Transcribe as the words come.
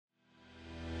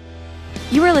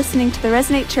You are listening to the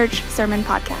Resonate Church Sermon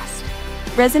Podcast.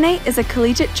 Resonate is a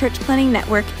collegiate church planting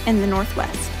network in the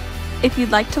Northwest. If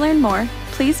you'd like to learn more,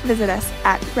 please visit us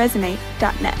at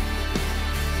resonate.net.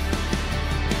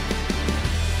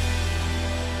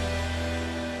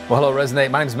 Well, hello,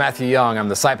 Resonate. My name is Matthew Young. I'm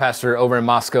the site pastor over in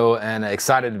Moscow, and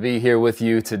excited to be here with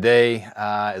you today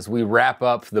as we wrap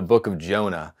up the book of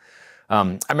Jonah. I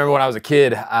remember when I was a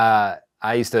kid,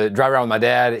 I used to drive around with my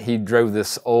dad. He drove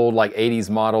this old, late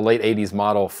 80s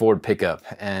model Ford pickup.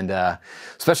 And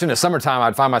especially in the summertime,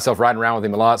 I'd find myself riding around with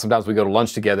him a lot. Sometimes we'd go to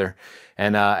lunch together.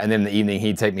 And then in the evening,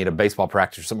 he'd take me to baseball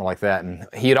practice or something like that. And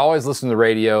he'd always listen to the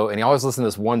radio, and he always listened to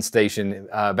this one station.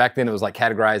 Back then, it was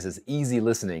categorized as easy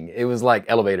listening. It was like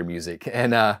elevator music.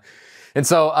 And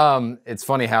so it's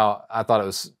funny how I thought it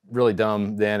was really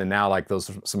dumb then, and now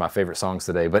those are some of my favorite songs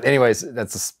today. But anyways,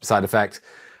 that's beside the fact.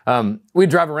 We'd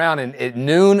drive around, and at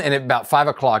noon and at about 5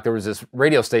 o'clock, there was this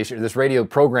radio station, this radio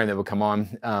program that would come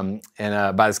on,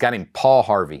 by this guy named Paul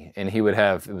Harvey. And he would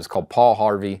have, it was called Paul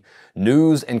Harvey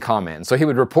News and Comment. So he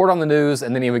would report on the news,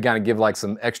 and then he would kind of give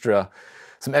some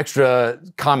extra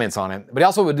comments on it. But he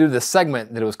also would do this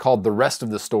segment that it was called The Rest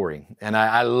of the Story. And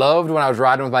I loved when I was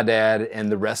riding with my dad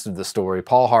and The Rest of the Story.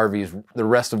 Paul Harvey's The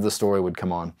Rest of the Story would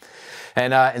come on.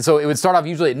 And so it would start off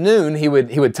usually at noon. He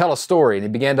would tell a story, and he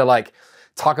began to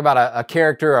talk about a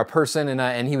character or a person,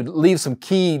 and he would leave some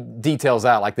key details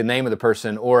out, like the name of the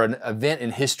person or an event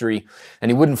in history, and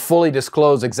he wouldn't fully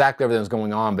disclose exactly everything that was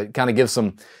going on, but kind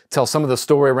of tell some of the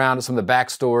story around it, some of the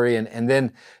backstory, and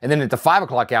then at the 5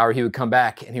 o'clock hour, he would come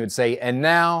back and he would say, and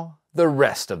now the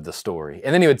rest of the story.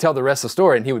 And then he would tell the rest of the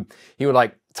story, and he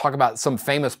would talk about some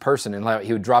famous person, and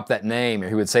he would drop that name, or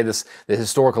he would say the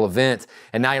historical event.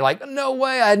 And now you're like, no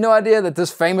way, I had no idea that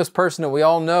this famous person that we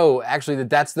all know, actually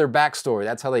that's their backstory.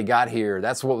 That's how they got here.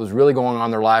 That's what was really going on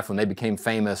in their life when they became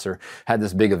famous or had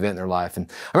this big event in their life.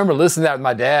 And I remember listening to that with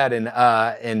my dad,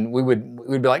 and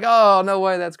we'd be like, oh, no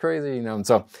way, that's crazy. And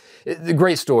so it's a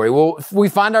great story. Well, we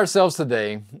find ourselves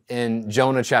today in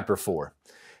Jonah chapter 4.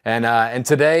 And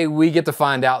today we get to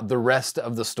find out the rest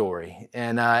of the story.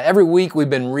 And every week we've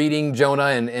been reading Jonah,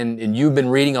 and you've been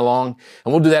reading along,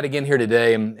 and we'll do that again here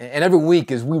today. And every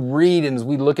week as we read and as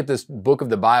we look at this book of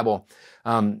the Bible,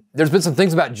 there's been some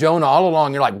things about Jonah all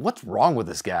along. You're like, what's wrong with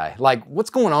this guy?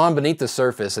 What's going on beneath the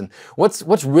surface? And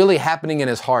what's really happening in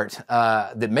his heart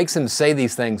that makes him say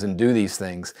these things and do these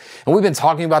things? And we've been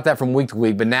talking about that from week to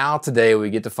week, but now today we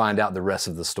get to find out the rest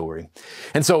of the story.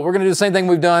 And so we're going to do the same thing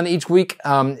we've done each week,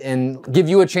 and give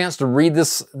you a chance to read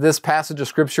this passage of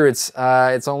scripture. It's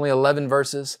only 11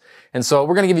 verses. And so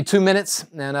we're going to give you 2 minutes,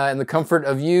 and in the comfort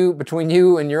of between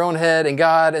you and your own head and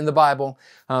God and the Bible,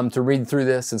 to read through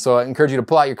this. And so I encourage you to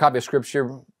pull out your copy of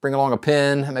scripture, bring along a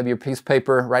pen, maybe a piece of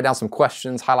paper, write down some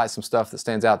questions, highlight some stuff that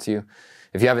stands out to you.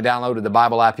 If you haven't downloaded the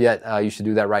Bible app yet, you should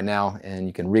do that right now, and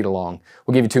you can read along.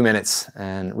 We'll give you 2 minutes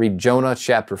and read Jonah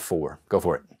chapter 4. Go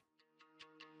for it.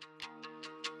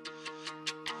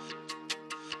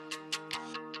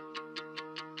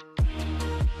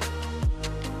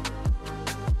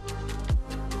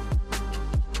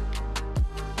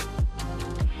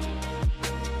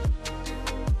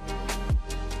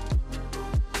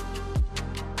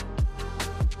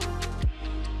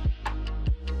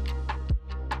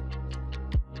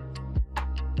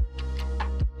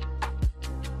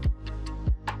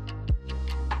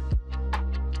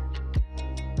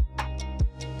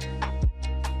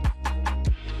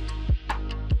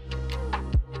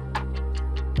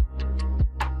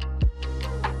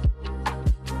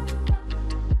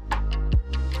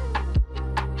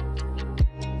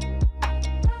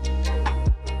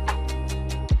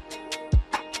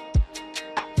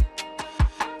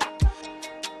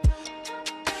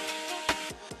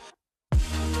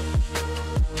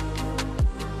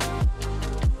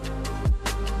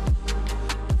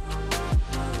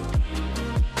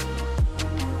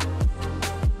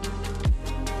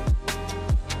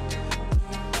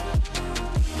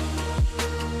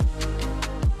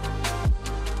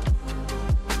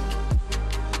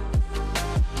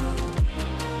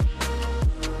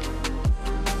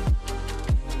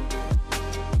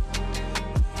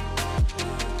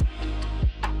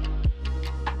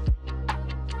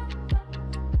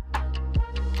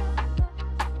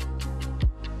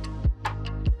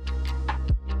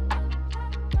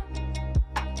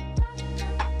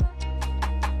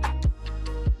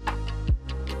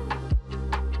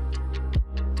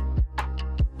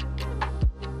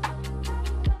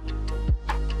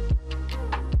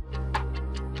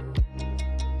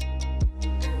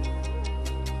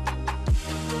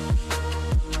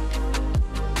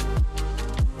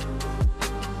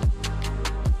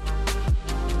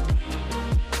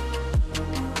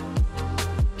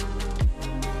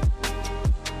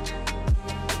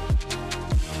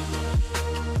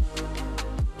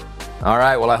 All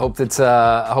right, well, I hope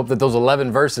that those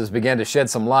 11 verses began to shed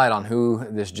some light on who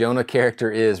this Jonah character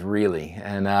is really.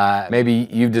 And maybe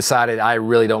you've decided, I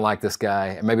really don't like this guy.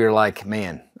 And maybe you're like,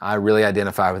 man, I really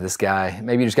identify with this guy.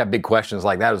 Maybe you just got big questions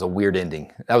like, that was a weird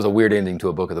ending. That was a weird ending to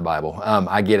a book of the Bible.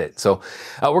 I get it. So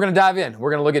we're going to dive in.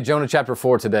 We're going to look at Jonah chapter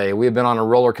 4 today. We have been on a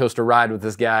roller coaster ride with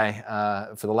this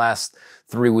guy for the last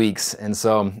 3 weeks. And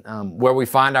so where we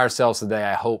find ourselves today,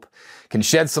 I hope, can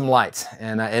shed some light.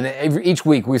 And each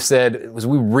week we've said, as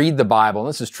we read the Bible, and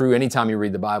this is true anytime you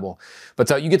read the Bible, but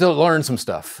you get to learn some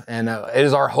stuff. And it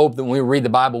is our hope that when we read the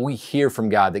Bible, we hear from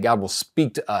God, that God will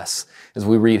speak to us as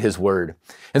we read His Word.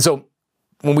 And so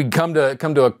when we come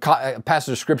to a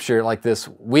passage of Scripture like this,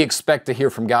 we expect to hear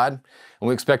from God, and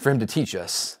we expect for Him to teach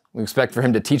us. We expect for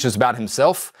Him to teach us about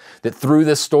Himself, that through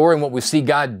this story and what we see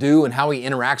God do and how He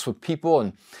interacts with people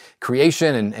and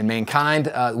creation and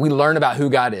mankind, we learn about who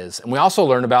God is. And we also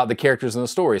learn about the characters in the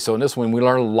story. So in this one, we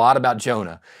learn a lot about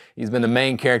Jonah. He's been the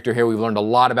main character here. We've learned a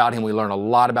lot about him. We learn a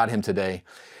lot about him today.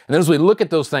 And then as we look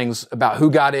at those things about who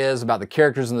God is, about the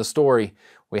characters in the story,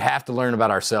 we have to learn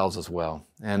about ourselves as well.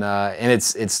 And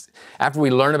it's after we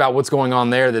learn about what's going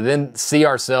on there, to then see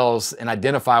ourselves and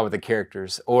identify with the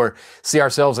characters, or see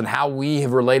ourselves and how we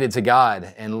have related to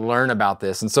God and learn about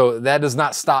this. And so that does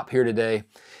not stop here today.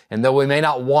 And though we may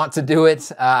not want to do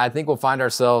it, I think we'll find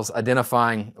ourselves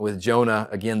identifying with Jonah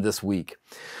again this week.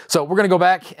 So we're going to go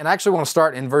back, and I actually want to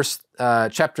start in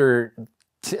chapter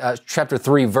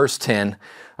 3, verse 10,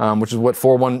 which is what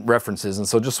 4:1 references. And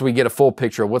so just so we get a full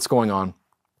picture of what's going on,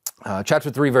 chapter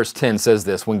 3, verse 10 says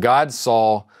this: when God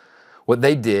saw what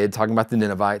they did, talking about the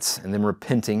Ninevites and them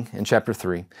repenting in chapter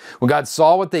 3, when God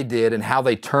saw what they did and how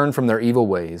they turned from their evil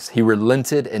ways, He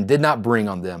relented and did not bring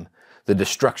on them the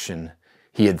destruction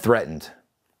He had threatened.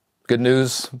 Good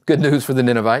news for the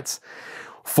Ninevites.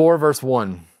 4 verse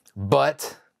 1,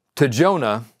 but to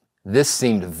Jonah, this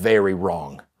seemed very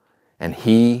wrong, and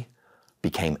he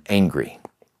became angry.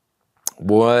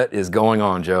 What is going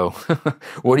on, Joe?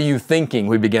 What are you thinking?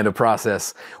 We began to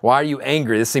process. Why are you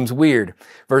angry? This seems weird.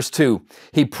 Verse 2,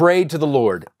 he prayed to the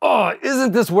Lord. Oh,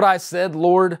 isn't this what I said,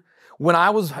 Lord, when I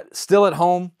was still at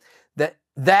home?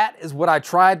 That is what I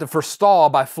tried to forestall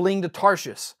by fleeing to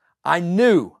Tarshish. I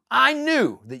knew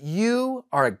that you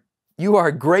are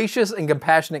a gracious and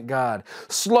compassionate God,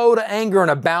 slow to anger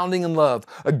and abounding in love,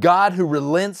 a God who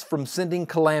relents from sending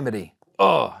calamity.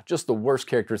 Oh, just the worst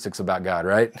characteristics about God,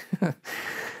 right?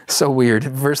 So weird.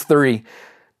 Verse 3,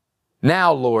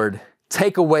 now, Lord,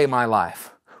 take away my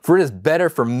life, for it is better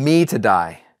for me to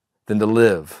die than to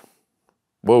live.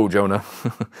 Whoa, Jonah.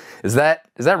 Is that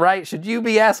right? Should you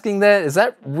be asking that? Is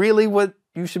that really what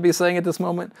you should be saying at this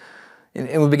moment?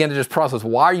 And we begin to just process,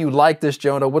 why are you like this,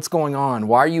 Jonah? What's going on?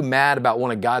 Why are you mad about one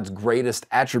of God's greatest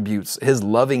attributes, His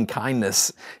loving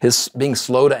kindness, His being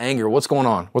slow to anger? What's going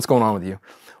on? What's going on with you?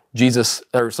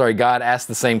 God asked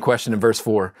the same question in verse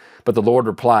 4, but the Lord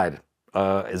replied,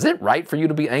 is it right for you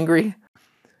to be angry?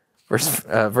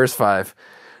 Verse 5,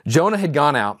 Jonah had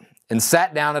gone out and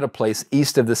sat down at a place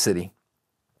east of the city,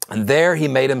 and there he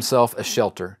made himself a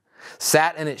shelter,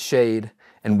 sat in its shade,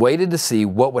 and waited to see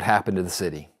what would happen to the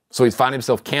city. So he's finding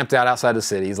himself camped out outside the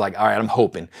city. He's like, all right, I'm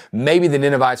hoping. Maybe the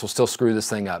Ninevites will still screw this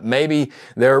thing up. Maybe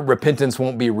their repentance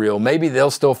won't be real. Maybe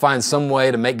they'll still find some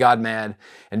way to make God mad.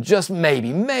 And just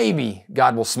maybe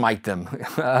God will smite them.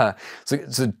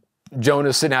 So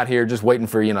Jonah's sitting out here just waiting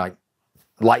for, like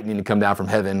lightning to come down from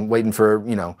heaven, waiting for,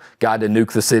 God to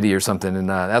nuke the city or something. And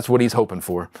that's what he's hoping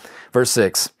for. Verse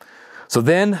 6. So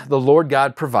then the Lord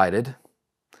God provided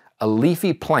a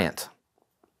leafy plant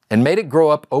and made it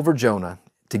grow up over Jonah,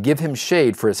 to give him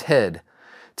shade for his head,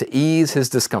 to ease his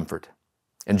discomfort.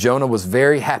 And Jonah was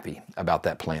very happy about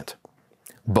that plant.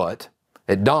 But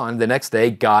at dawn the next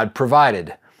day, God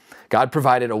provided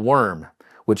a worm,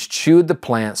 which chewed the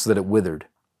plant so that it withered.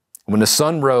 When the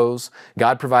sun rose,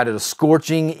 God provided a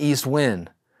scorching east wind,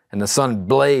 and the sun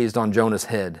blazed on Jonah's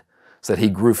head, so that he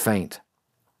grew faint.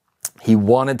 He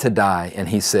wanted to die, and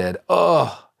he said,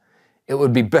 oh, it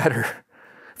would be better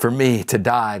for me to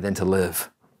die than to live.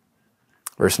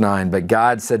 Verse 9, but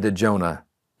God said to Jonah,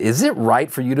 is it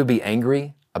right for you to be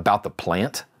angry about the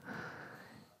plant?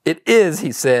 It is,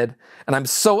 he said, and I'm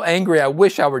so angry I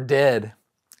wish I were dead.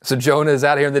 So Jonah is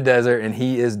out here in the desert and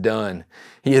he is done.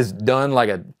 He is done like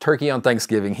a turkey on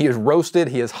Thanksgiving. He is roasted,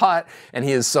 he is hot, and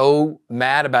he is so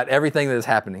mad about everything that is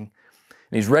happening.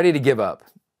 And he's ready to give up.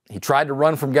 He tried to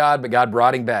run from God, but God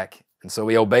brought him back. And so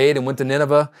he obeyed and went to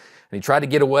Nineveh, and he tried to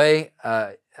get away,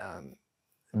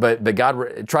 But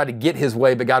God tried to get his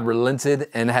way, but God relented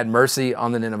and had mercy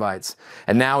on the Ninevites.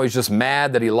 And now he's just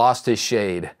mad that he lost his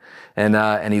shade.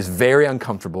 And he's very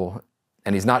uncomfortable.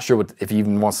 and he's not sure if he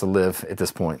even wants to live at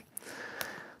this point.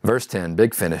 Verse 10,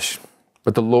 big finish.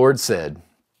 But the Lord said,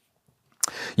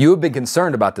 you have been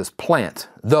concerned about this plant,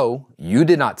 though you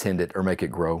did not tend it or make it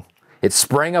grow. It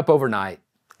sprang up overnight,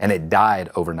 and it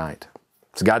died overnight.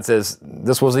 So God says,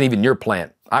 this wasn't even your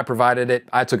plant. I provided it.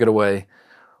 I took it away.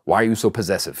 Why are you so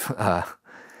possessive?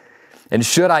 And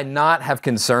should I not have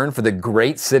concern for the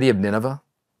great city of Nineveh,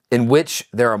 in which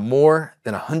there are more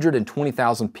than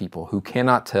 120,000 people who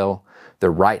cannot tell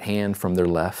their right hand from their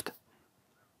left,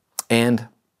 and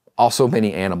also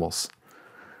many animals?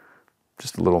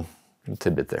 Just a little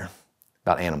tidbit there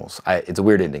about animals. It's a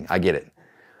weird ending. I get it.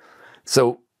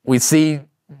 So we see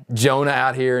Jonah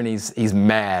out here, and he's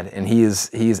mad, and he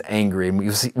is angry. And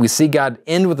we see God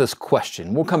end with this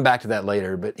question. We'll come back to that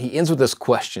later, but he ends with this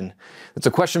question. It's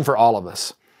a question for all of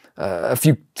us. A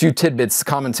few tidbits,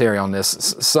 commentary on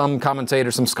this. Some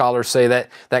commentators, some scholars say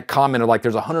that comment of like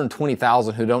there's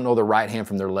 120,000 who don't know their right hand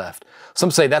from their left. Some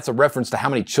say that's a reference to how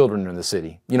many children are in the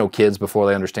city. You know, kids, before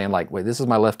they understand, like, wait, this is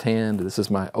my left hand, this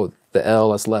is my, the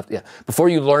L, that's left. Yeah. Before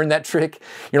you learn that trick,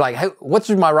 you're like, hey, what's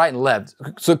my right and left?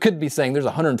 So it could be saying there's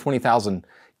 120,000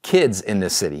 kids in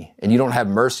this city, and you don't have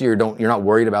mercy, or you're not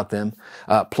worried about them.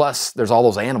 Plus, there's all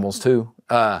those animals too.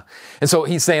 And so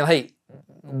he's saying, hey,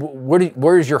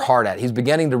 where is your heart at? He's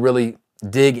beginning to really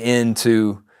dig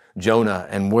into Jonah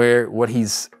and what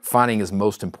he's finding is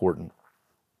most important.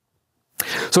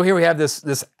 So here we have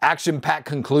this action-packed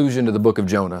conclusion to the book of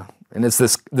Jonah, and it's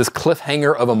this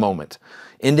cliffhanger of a moment,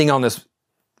 ending on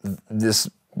this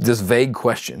vague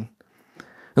question.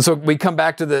 And so we come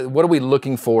back to what are we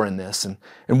looking for in this, and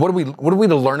what are we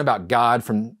to learn about God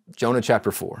from Jonah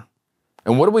chapter 4,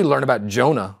 and what do we learn about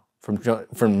Jonah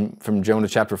from Jonah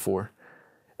chapter 4?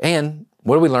 And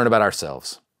what do we learn about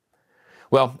ourselves?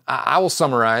 Well, I will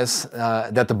summarize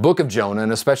that the book of Jonah,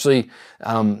 and especially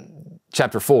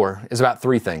chapter 4, is about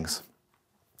three things.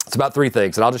 It's about three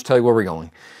things, and I'll just tell you where we're going.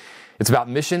 It's about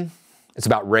mission, it's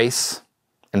about race,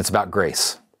 and it's about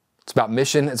grace. It's about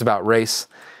mission, it's about race,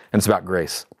 and it's about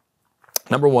grace.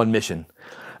 Number one, mission.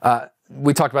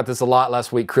 We talked about this a lot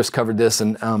last week. Chris covered this,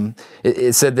 and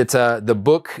it said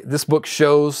that this book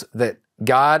shows that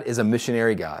God is a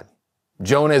missionary God.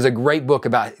 Jonah is a great book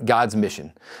about God's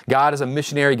mission. God is a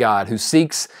missionary God who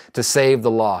seeks to save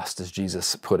the lost, as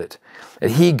Jesus put it.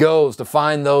 And he goes to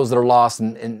find those that are lost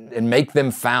and make them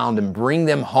found and bring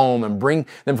them home and bring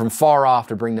them from far off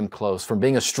to bring them close, from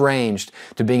being estranged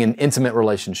to being an intimate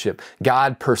relationship.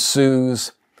 God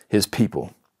pursues his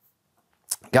people.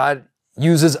 God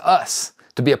uses us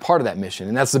to be a part of that mission.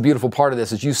 And that's the beautiful part of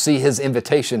this, is you see his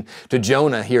invitation to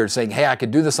Jonah here saying, hey, I could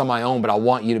do this on my own, but I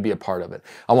want you to be a part of it.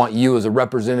 I want you as a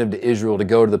representative to Israel to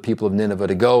go to the people of Nineveh,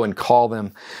 to go and call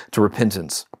them to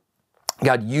repentance.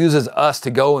 God uses us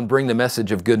to go and bring the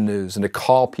message of good news and to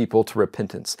call people to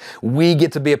repentance. We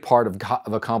get to be a part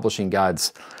of accomplishing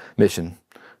God's mission.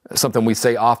 Something we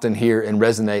say often here and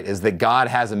Resonate is that God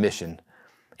has a mission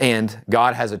and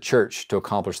God has a church to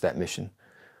accomplish that mission.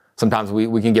 Sometimes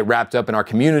we can get wrapped up in our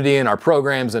community and our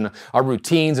programs and our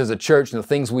routines as a church and the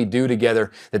things we do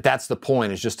together, that's the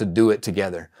point, is just to do it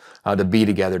together, to be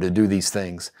together, to do these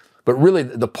things. But really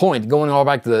the point, going all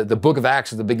back to the book of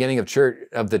Acts at the beginning of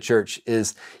the church,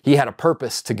 is he had a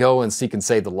purpose to go and seek and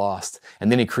save the lost.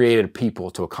 And then he created a people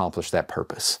to accomplish that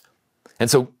purpose. And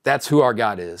so that's who our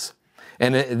God is.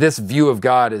 And this view of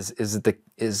God is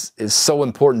so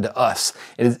important to us.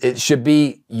 It should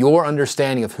be your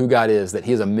understanding of who God is, that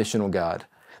he is a missional God,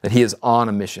 that he is on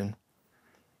a mission.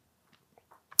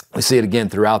 We see it again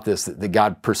throughout this, that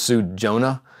God pursued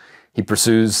Jonah. He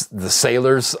pursues the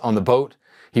sailors on the boat.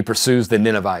 He pursues the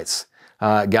Ninevites.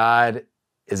 God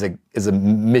is a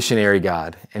missionary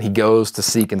God, and he goes to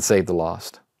seek and save the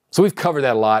lost. So we've covered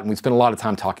that a lot, and we've spent a lot of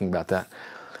time talking about that.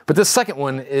 But the second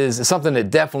one is something that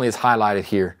definitely is highlighted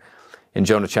here in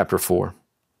Jonah chapter 4.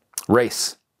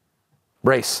 Race.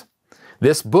 Race.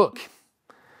 This book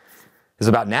is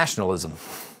about nationalism.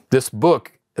 This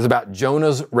book is about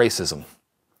Jonah's racism.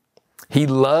 He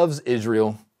loves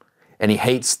Israel and he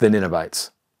hates the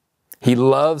Ninevites. He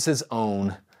loves his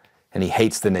own and he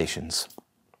hates the nations.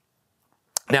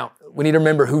 Now, we need to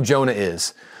remember who Jonah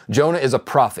is. Jonah is a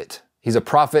prophet. He's a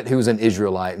prophet who's an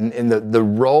Israelite. And the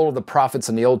role of the prophets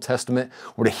in the Old Testament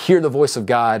were to hear the voice of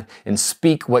God and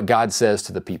speak what God says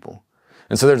to the people.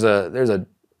 And so there's a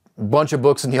bunch of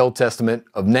books in the Old Testament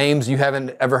of names you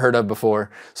haven't ever heard of before.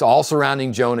 So all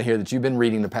surrounding Jonah here that you've been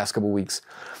reading the past couple weeks.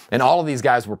 And all of these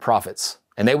guys were prophets.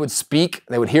 And they would speak,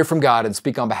 they would hear from God and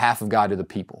speak on behalf of God to the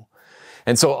people.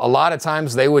 And so a lot of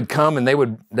times they would come and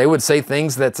they would say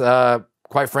things that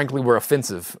quite frankly were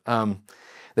offensive.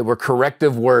 That were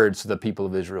corrective words to the people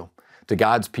of Israel. to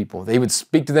God's people. He would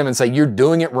speak to them and say, you're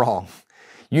doing it wrong.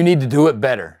 You need to do it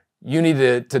better. You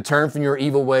need to turn from your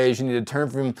evil ways. You need to turn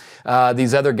from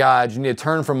these other gods. You need to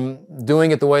turn from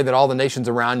doing it the way that all the nations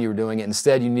around you are doing it.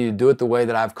 Instead, you need to do it the way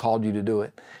that I've called you to do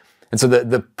it. And so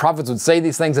the prophets would say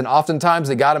these things, and oftentimes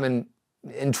they got them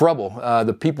in trouble.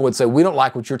 The people would say, we don't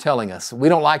like what you're telling us. We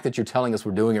don't like that you're telling us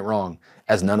we're doing it wrong,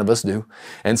 as none of us do.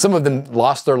 And some of them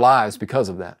lost their lives because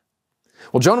of that.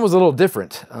 Well, Jonah was a little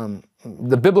different.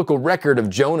 The biblical record of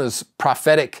Jonah's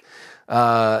prophetic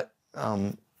life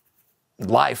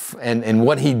and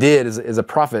what he did as a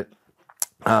prophet,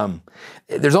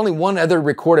 there's only one other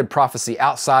recorded prophecy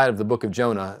outside of the book of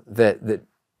Jonah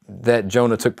that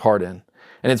Jonah took part in.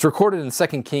 And it's recorded in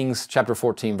 2 Kings chapter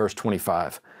 14, verse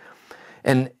 25.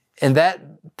 And that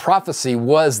prophecy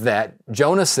was that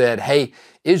Jonah said, hey,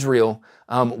 Israel,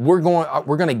 we're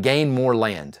going to gain more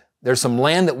land. There's some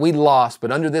land that we lost,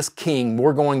 but under this king,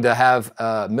 we're going to have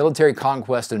military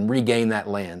conquest and regain that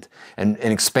land and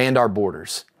expand our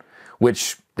borders,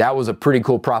 which that was a pretty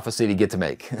cool prophecy to get to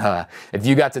make. If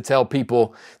you got to tell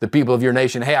people, the people of your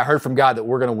nation, hey, I heard from God that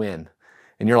we're going to win.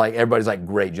 And you're like, everybody's like,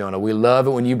 great, Jonah. We love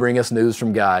it when you bring us news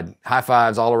from God. High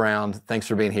fives all around. Thanks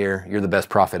for being here. You're the best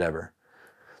prophet ever.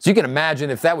 So you can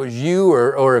imagine if that was you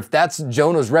or if that's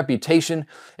Jonah's reputation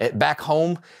back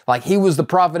home, like he was the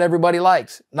prophet everybody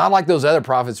likes. Not like those other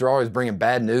prophets who are always bringing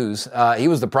bad news. He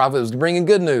was the prophet who was bringing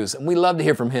good news. And we love to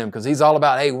hear from him because he's all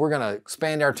about, hey, we're going to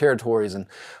expand our territories and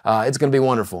it's going to be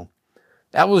wonderful.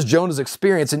 That was Jonah's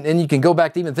experience. And you can go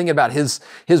back to even thinking about his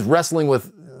wrestling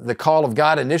with the call of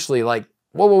God initially, like,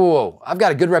 whoa, I've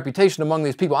got a good reputation among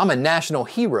these people. I'm a national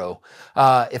hero.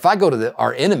 If I go to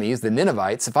our enemies, the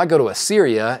Ninevites, if I go to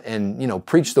Assyria and,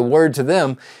 preach the word to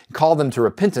them, call them to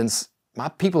repentance, my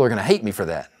people are going to hate me for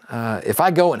that. If I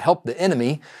go and help the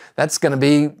enemy, that's going to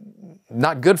be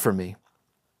not good for me.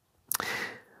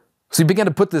 So you begin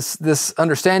to put this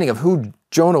understanding of who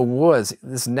Jonah was,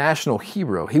 this national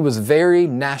hero. He was very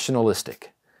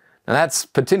nationalistic. Now that's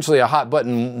potentially a hot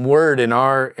button word in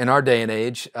our day and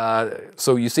age.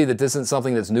 So you see that this isn't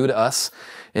something that's new to us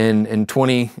in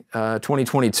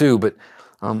 2022. But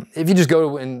if you just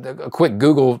go in a quick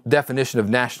Google definition of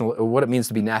what it means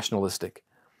to be nationalistic.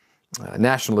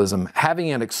 Nationalism,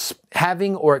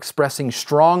 having or expressing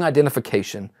strong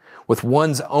identification with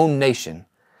one's own nation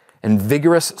and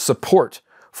vigorous support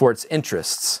for its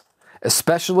interests,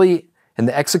 especially to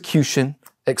the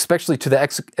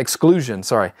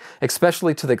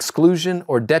exclusion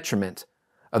or detriment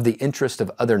of the interest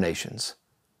of other nations.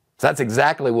 So that's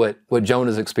exactly what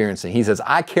Jonah's experiencing. He says,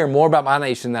 I care more about my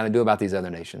nation than I do about these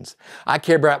other nations. I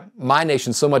care about my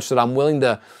nation so much that I'm willing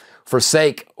to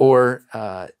forsake or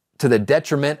to the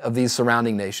detriment of these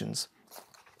surrounding nations,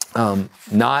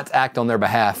 not act on their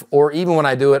behalf. Or even when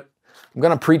I do it, I'm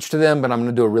going to preach to them, but I'm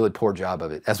going to do a really poor job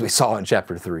of it, as we saw in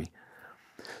chapter 3.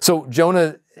 So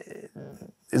Jonah,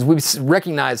 as we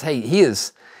recognize, hey,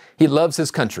 he loves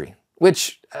his country,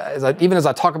 which even as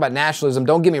I talk about nationalism,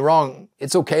 don't get me wrong,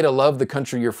 it's okay to love the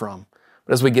country you're from.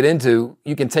 But as we get into,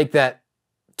 you can take that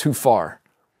too far.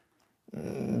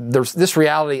 This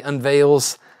reality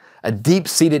unveils a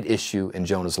deep-seated issue in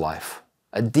Jonah's life,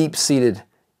 a deep-seated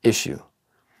issue.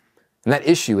 And that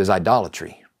issue is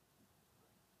idolatry.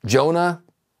 Jonah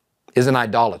is an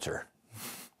idolater.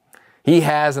 He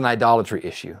has an idolatry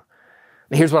issue.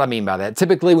 Here's what I mean by that.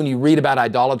 Typically, when you read about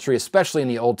idolatry, especially in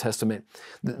the Old Testament,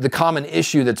 the common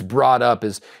issue that's brought up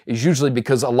is usually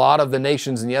because a lot of the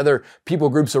nations and the other people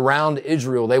groups around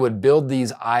Israel, they would build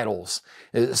these idols,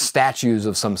 statues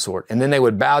of some sort, and then they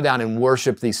would bow down and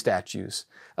worship these statues.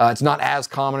 It's not as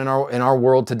common in our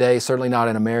world today, certainly not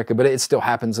in America, but it still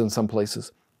happens in some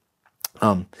places.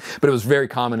 But it was very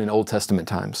common in Old Testament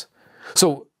times.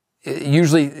 So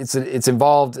usually it's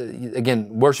involved, again,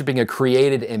 worshiping a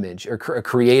created image or a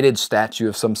created statue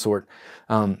of some sort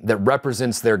that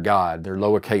represents their God, their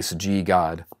lowercase g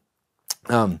God.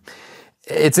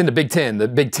 It's in the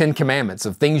Big Ten Commandments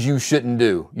of things you shouldn't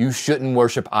do. You shouldn't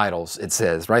worship idols, it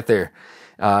says right there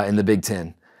in the Big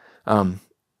Ten.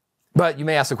 But you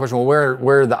may ask the question, well,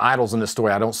 where are the idols in this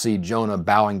story? I don't see Jonah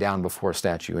bowing down before a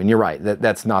statue. And you're right,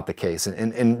 that's not the case.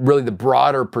 And really the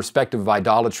broader perspective of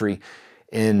idolatry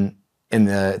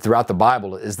throughout the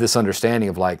Bible is this understanding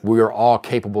of like, we are all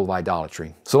capable of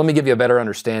idolatry. So let me give you a better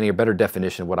understanding, a better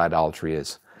definition of what idolatry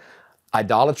is.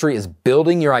 Idolatry is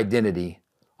building your identity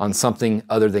on something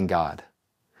other than God.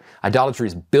 Idolatry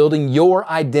is building your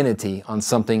identity on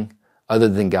something other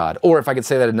than God. Or if I could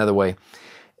say that another way,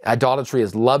 idolatry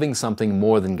is loving something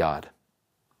more than God.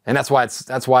 And that's why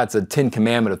it's a 10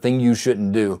 commandment, a thing you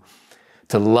shouldn't do,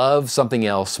 to love something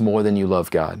else more than you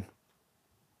love God.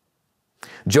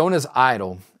 Jonah's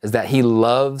idol is that he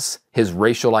loves his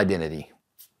racial identity.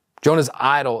 Jonah's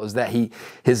idol is that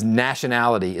his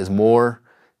nationality is more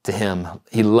to him.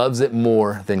 He loves it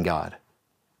more than God.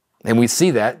 And we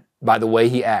see that by the way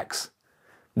he acts.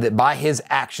 That by his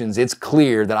actions, it's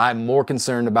clear that I'm more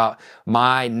concerned about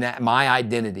my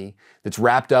identity that's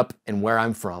wrapped up in where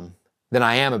I'm from than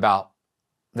I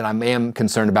am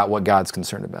concerned about what God's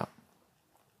concerned about.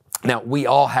 Now, we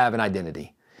all have an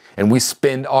identity, and we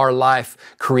spend our life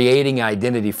creating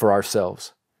identity for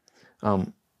ourselves.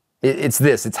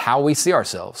 It's how we see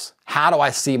ourselves. How do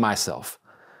I see myself?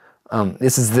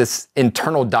 This is this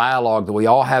internal dialogue that we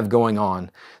all have going on.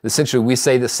 Essentially, we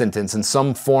say this sentence in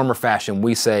some form or fashion.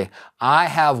 We say, I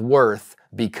have worth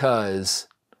because,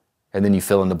 and then you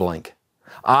fill in the blank.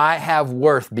 I have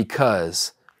worth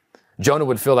because. Jonah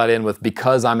would fill that in with,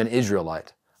 because I'm an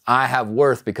Israelite. I have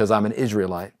worth because I'm an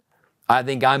Israelite. I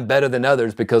think I'm better than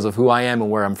others because of who I am and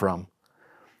where I'm from.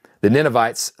 The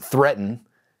Ninevites threaten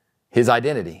his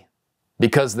identity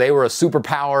because they were a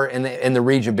superpower in the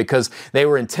region, because they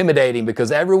were intimidating,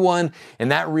 because everyone in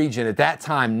that region at that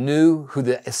time knew who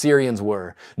the Assyrians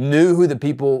were, knew who the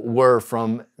people were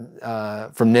from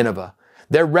Nineveh.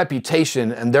 Their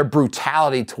reputation and their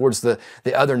brutality towards the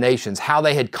other nations, how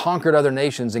they had conquered other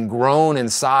nations and grown in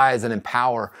size and in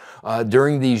power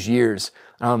during these years,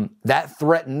 that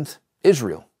threatened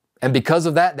Israel. And because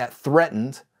of that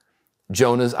threatened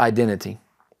Jonah's identity.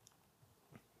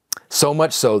 So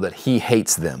much so that he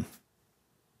hates them.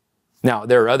 Now,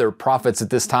 there are other prophets at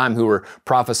this time who were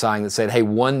prophesying that said, hey,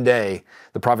 one day,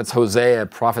 the prophets Hosea,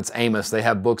 prophets Amos, they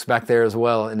have books back there as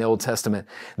well in the Old Testament.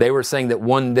 They were saying that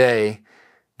one day,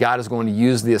 God is going to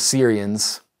use the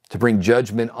Assyrians to bring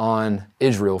judgment on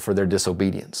Israel for their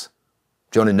disobedience.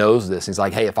 Jonah knows this. He's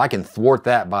like, hey, if I can thwart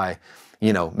that by,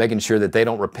 making sure that they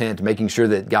don't repent, making sure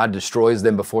that God destroys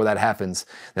them before that happens,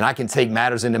 then I can take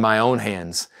matters into my own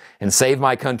hands and save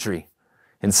my country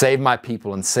and save my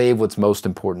people and save what's most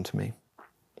important to me.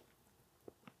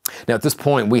 Now, at this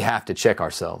point, we have to check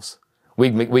ourselves.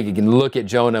 We can look at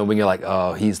Jonah and we can like,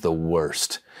 oh, he's the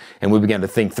worst. And we began to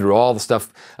think through all the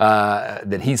stuff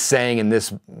that he's saying in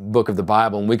this book of the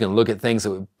Bible, and we can look at things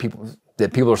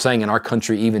that people are saying in our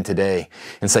country even today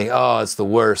and saying, oh, it's the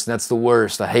worst, that's the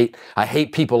worst. I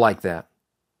hate people like that.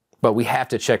 But we have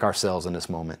to check ourselves in this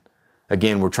moment.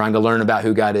 Again, we're trying to learn about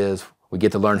who God is. We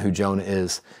get to learn who Jonah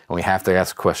is, and we have to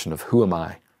ask the question of who am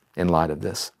I in light of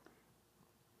this?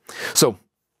 So,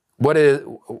 what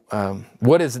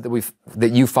is it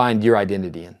that you find your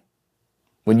identity in?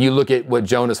 When you look at what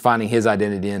Jonah's finding his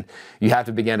identity in, you have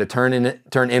to begin to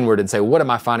turn inward and say, what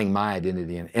am I finding my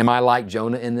identity in? Am I like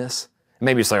Jonah in this?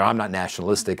 Maybe it's like, I'm not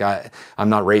nationalistic. I'm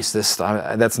not racist.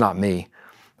 That's not me.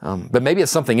 But maybe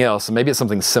it's something else. Maybe it's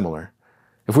something similar.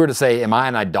 If we were to say, am I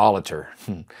an idolater?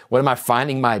 What am I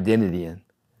finding my identity in?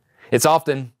 It's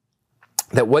often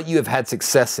that what you have had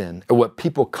success in, or what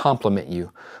people compliment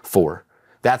you for,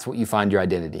 that's what you find your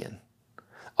identity in.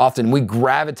 Often we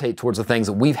gravitate towards the things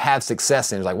that we've had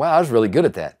success in. It's like, wow, I was really good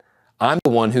at that. I'm the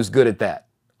one who's good at that.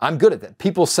 I'm good at that.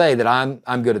 People say that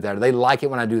I'm good at that, or they like it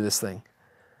when I do this thing.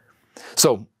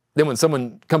 So then when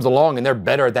someone comes along and they're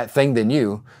better at that thing than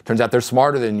you, turns out they're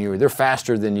smarter than you, or they're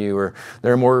faster than you, or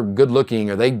they're more good looking,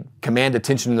 or they command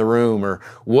attention in the room, or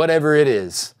whatever it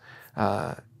is,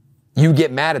 you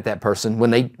get mad at that person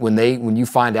when you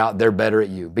find out they're better at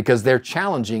you, because they're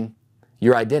challenging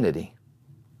your identity.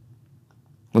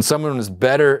 When someone is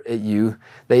better at you,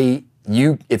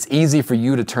 it's easy for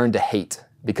you to turn to hate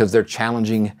because they're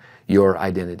challenging your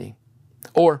identity.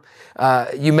 Or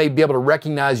you may be able to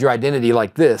recognize your identity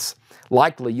like this.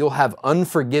 Likely you'll have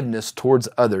unforgiveness towards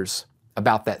others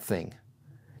about that thing.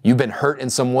 You've been hurt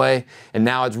in some way, and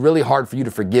now it's really hard for you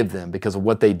to forgive them because of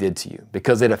what they did to you,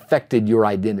 because it affected your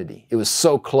identity. It was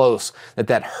so close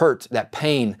that hurt, that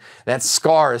pain, that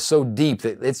scar is so deep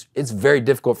that it's very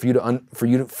difficult for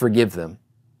you to forgive them.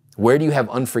 Where do you have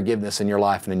unforgiveness in your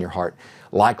life and in your heart?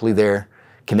 Likely there,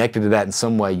 connected to that in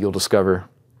some way, you'll discover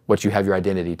what you have your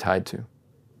identity tied to.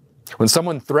 When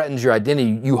someone threatens your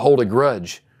identity, you hold a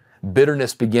grudge.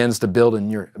 Bitterness begins to build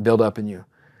up in you.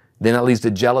 Then it leads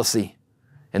to jealousy.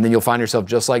 And then you'll find yourself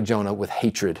just like Jonah with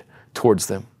hatred towards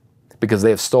them because they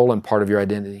have stolen part of your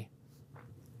identity.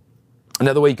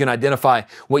 Another way you can identify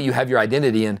what you have your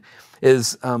identity in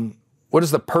is what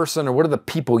is the person or what are the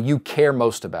people you care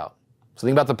most about? So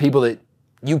think about the people that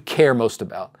you care most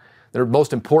about, that are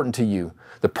most important to you,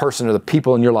 the person or the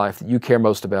people in your life that you care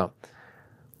most about.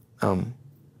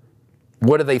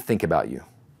 What do they think about you?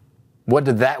 What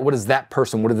is that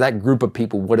person, what is that group of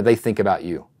people, what do they think about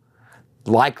you?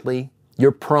 Likely,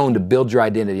 you're prone to build your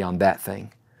identity on that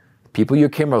thing. People you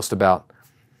care most about,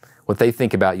 What they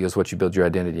think about you is what you build your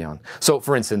identity on. So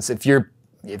for instance, if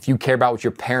you care about what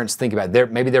your parents think about,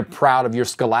 maybe they're proud of your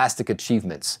scholastic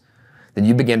achievements, then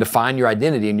you begin to find your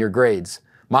identity in your grades.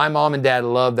 My mom and dad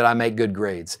love that I make good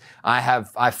grades.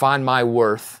 I find my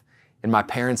worth in my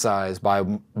parents' eyes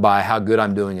by how good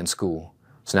I'm doing in school.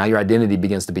 So now your identity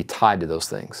begins to be tied to those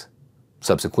things.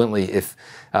 Subsequently, if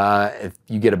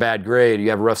you get a bad grade, or you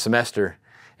have a rough semester,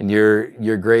 and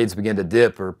your grades begin to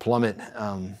dip or plummet,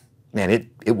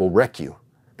 it will wreck you.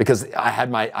 Because I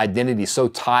had my identity so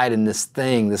tied in this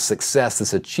thing, this success,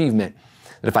 this achievement,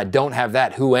 that if I don't have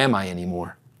that, who am I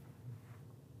anymore?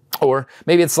 Or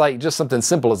maybe it's like just something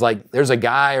simple. It's like there's a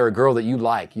guy or a girl that you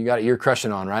like, you're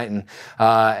crushing on, right?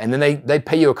 And then they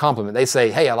pay you a compliment. They say,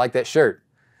 hey, I like that shirt.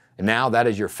 And now that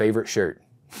is your favorite shirt.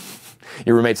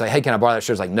 Your roommate's like, hey, can I borrow that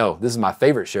shirt? It's like, no, this is my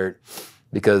favorite shirt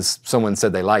because someone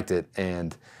said they liked it.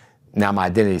 And now my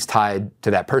identity is tied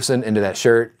to that person and to that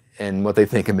shirt and what they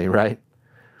think of me, right?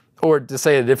 Or to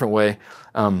say it a different way,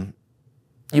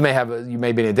 you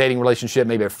may be in a dating relationship,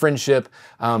 maybe a friendship,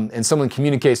 and someone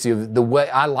communicates to you,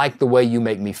 I like the way you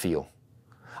make me feel.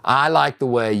 I like the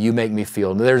way you make me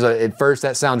feel. And at first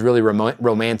that sounds really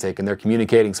romantic, and they're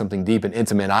communicating something deep and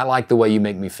intimate. I like the way you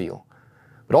make me feel.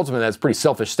 But ultimately that's a pretty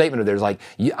selfish statement of theirs, like,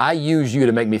 I use you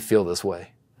to make me feel this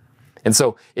way. And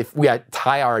so if we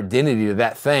tie our identity to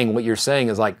that thing, what you're saying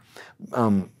is like,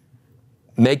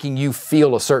 making you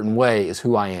feel a certain way is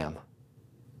who I am.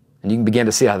 And you can begin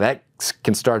to see how that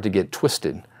can start to get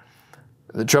twisted.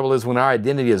 The trouble is when our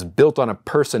identity is built on a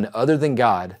person other than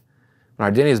God,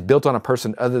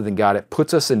 it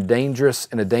puts us in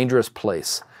a dangerous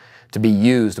place to be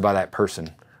used by that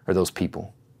person or those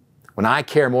people. When I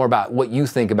care more about what you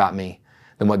think about me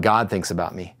than what God thinks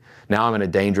about me, now I'm in a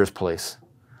dangerous place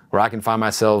where I can find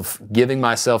myself giving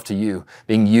myself to you,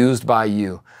 being used by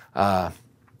you,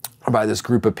 or by this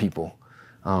group of people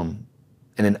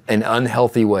in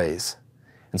unhealthy ways.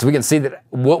 And so we can see that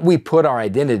what we put our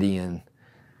identity in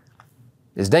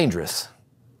is dangerous.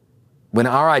 When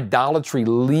our idolatry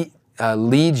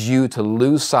leads you to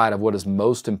lose sight of what is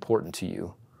most important to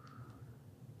you,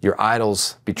 your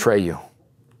idols betray you.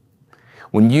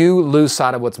 When you lose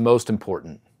sight of what's most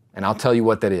important, and I'll tell you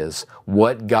what that is,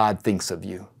 what God thinks of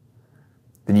you,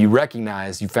 then you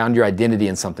recognize you found your identity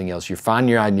in something else. You found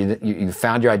your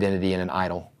identity in an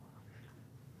idol.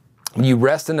 When you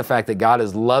rest in the fact that God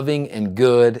is loving and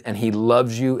good, and He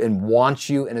loves you and wants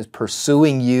you and is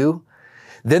pursuing you,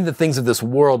 then the things of this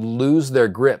world lose their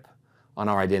grip on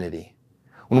our identity.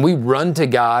 When we run to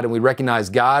God and we recognize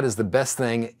God is the best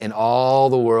thing in all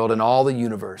the world and all the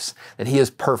universe, that He is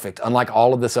perfect, unlike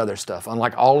all of this other stuff,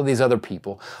 unlike all of these other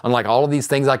people, unlike all of these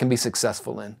things I can be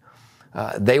successful in.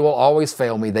 They will always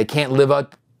fail me. They can't live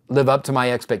up to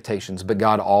my expectations, but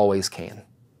God always can.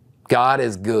 God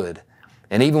is good.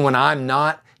 And even when I'm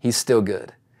not, He's still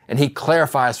good. And He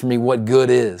clarifies for me what good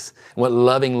is and what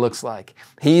loving looks like.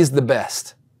 He's the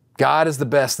best. God is the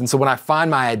best. And so when I find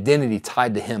my identity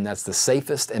tied to Him, that's the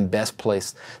safest and best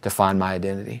place to find my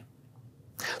identity.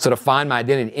 So to find my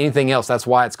identity, anything else, that's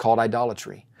why it's called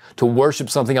idolatry. To worship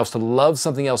something else, to love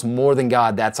something else more than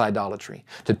God, that's idolatry.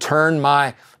 To turn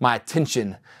my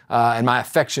attention and my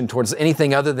affection towards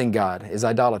anything other than God is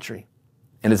idolatry.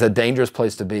 And it's a dangerous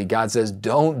place to be. God says,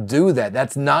 don't do that.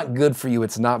 That's not good for you.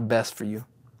 It's not best for you.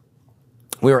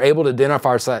 We are able to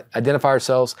identify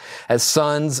ourselves as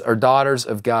sons or daughters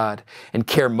of God and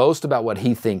care most about what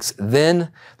He thinks.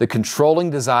 Then the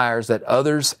controlling desires that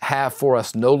others have for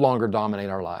us no longer dominate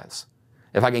our lives.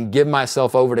 If I can give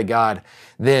myself over to God,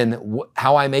 then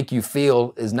how I make you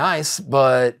feel is nice,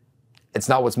 but it's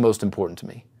not what's most important to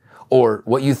me. Or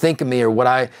what you think of me, or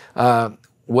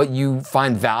what you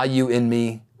find value in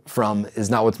me from is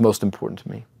not what's most important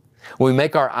to me. When we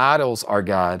make our idols our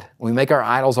God,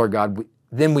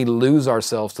 then we lose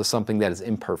ourselves to something that is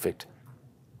imperfect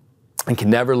and can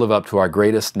never live up to our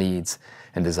greatest needs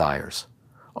and desires.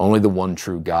 Only the one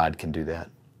true God can do that.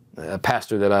 A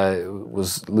pastor that I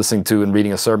was listening to and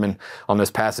reading a sermon on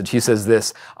this passage, he says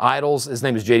this, idols, his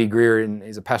name is J.D. Greer, and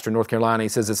he's a pastor in North Carolina. He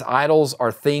says this, idols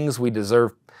are things we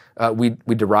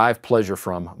derive pleasure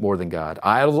from more than God.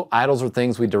 Idols are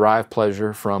things we derive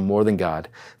pleasure from more than God,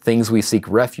 things we seek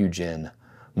refuge in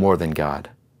more than God.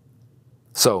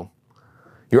 So,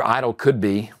 your idol could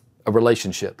be a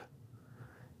relationship.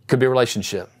 It could be a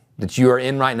relationship that you are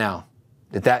in right now,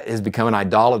 that has become an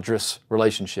idolatrous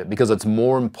relationship because it's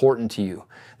more important to you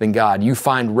than God. You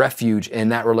find refuge in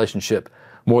that relationship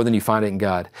more than you find it in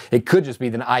God. It could just be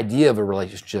the idea of a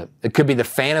relationship. It could be the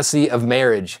fantasy of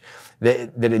marriage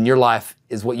that in your life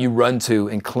is what you run to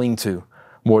and cling to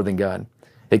more than God.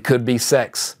 It could be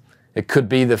sex. It could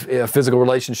be a physical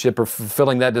relationship or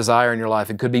fulfilling that desire in your life.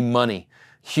 It could be money.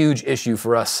 Huge issue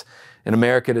for us in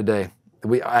America today.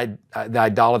 The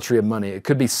idolatry of money. It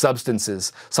could be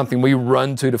substances, something we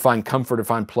run to find comfort, to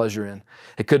find pleasure in.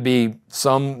 It could be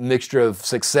some mixture of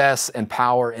success and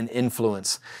power and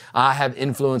influence. I have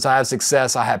influence, I have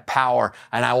success, I have power,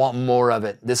 and I want more of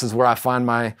it. This is where I find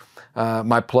my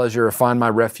pleasure or find my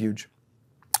refuge.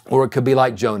 Or it could be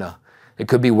like Jonah. It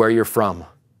could be where you're from.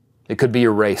 It could be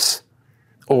your race.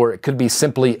 Or it could be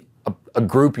simply a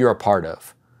group you're a part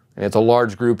of. And it's a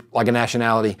large group like a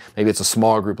nationality. Maybe it's a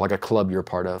small group like a club you're a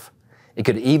part of. It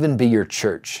could even be your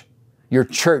church. Your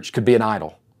church could be an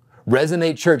idol.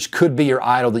 Resonate Church could be your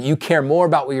idol, that you care more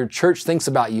about what your church thinks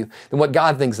about you than what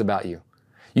God thinks about you.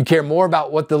 You care more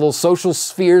about what the little social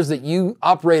spheres that you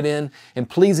operate in and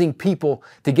pleasing people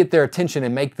to get their attention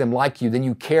and make them like you than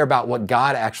you care about what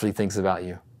God actually thinks about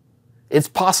you. It's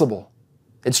possible.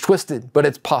 It's twisted, but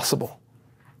it's possible.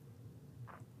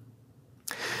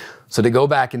 So to go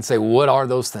back and say, what are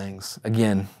those things?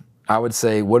 Again, I would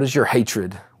say, what is your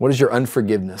hatred? What is your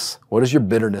unforgiveness? What is your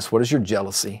bitterness? What is your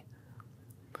jealousy?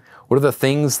 What are the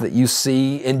things that you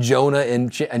see in Jonah,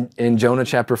 in Jonah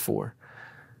chapter 4?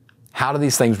 How do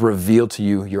these things reveal to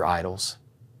you your idols?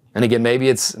 And again, maybe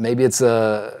it's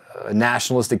a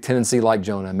nationalistic tendency like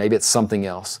Jonah. Maybe it's something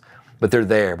else. But they're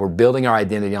there. We're building our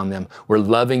identity on them. We're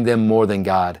loving them more than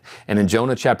God. And in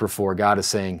Jonah chapter 4, God is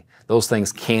saying, those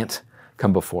things can't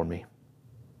come before me.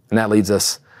 And that leads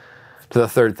us to the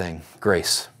third thing,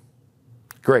 grace.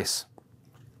 Grace.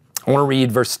 I want to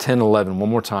read verse 10 and 11 one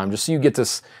more time, just so you get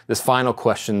this final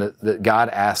question that God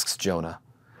asks Jonah.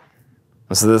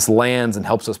 And so this lands and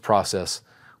helps us process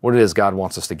what it is God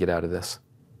wants us to get out of this.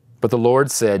 But the Lord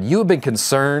said, you have been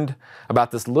concerned about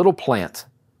this little plant,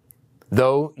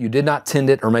 though you did not tend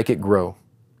it or make it grow.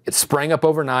 It sprang up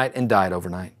overnight and died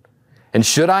overnight. And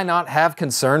should I not have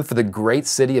concern for the great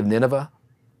city of Nineveh,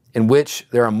 in which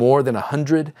there are more than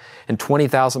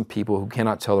 120,000 people who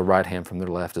cannot tell the right hand from their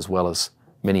left, as well as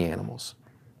many animals?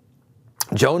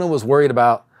 Jonah was worried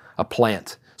about a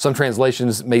plant. Some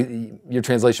translations, your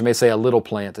translation may say a little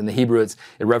plant. In the Hebrew, it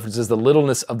references the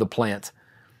littleness of the plant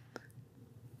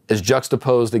as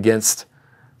juxtaposed against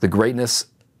the greatness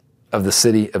of the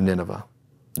city of Nineveh.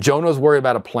 Jonah was worried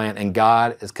about a plant, and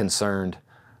God is concerned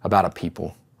about a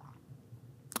people.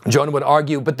 Jonah would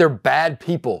argue, but they're bad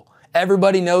people.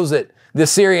 Everybody knows it. The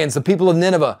Assyrians, the people of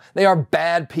Nineveh, they are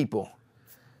bad people.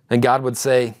 And God would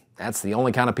say, that's the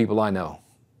only kind of people I know.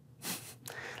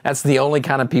 That's the only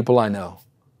kind of people I know.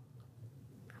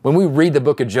 When we read the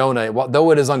book of Jonah, though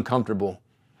it is uncomfortable,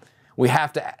 we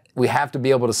have to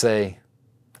be able to say,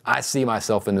 I see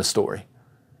myself in this story.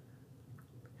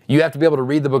 You have to be able to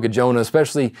read the book of Jonah,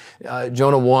 especially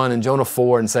Jonah 1 and Jonah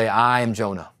 4, and say, I am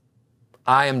Jonah.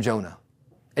 I am Jonah.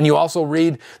 And you also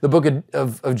read the book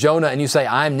of Jonah and you say,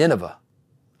 I am Nineveh.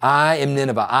 I am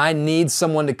Nineveh. I need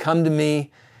someone to come to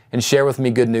me and share with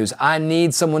me good news. I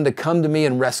need someone to come to me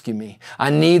and rescue me. I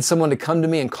need someone to come to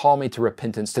me and call me to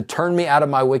repentance, to turn me out of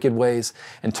my wicked ways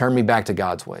and turn me back to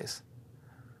God's ways.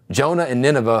 Jonah and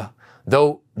Nineveh,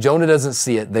 though Jonah doesn't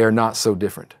see it, they are not so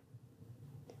different.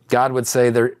 God would say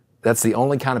that's the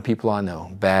only kind of people I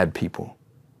know, bad people.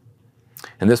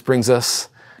 And this brings us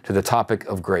to the topic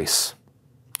of grace.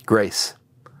 Grace.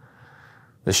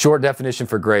 The short definition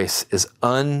for grace is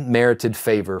unmerited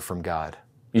favor from God.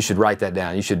 You should write that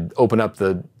down. You should open up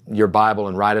your Bible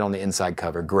and write it on the inside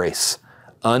cover. Grace.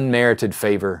 Unmerited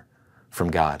favor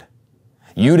from God.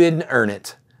 You didn't earn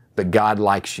it, but God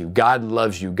likes you. God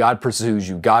loves you. God pursues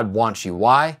you. God wants you.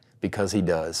 Why? Because He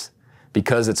does.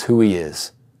 Because it's who He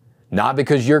is. Not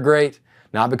because you're great,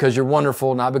 not because you're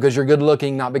wonderful, not because you're good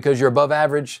looking, not because you're above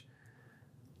average.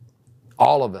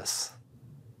 All of us,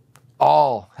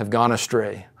 all have gone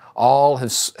astray. All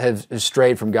have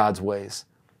strayed from God's ways.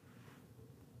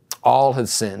 All have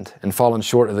sinned and fallen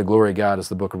short of the glory of God, as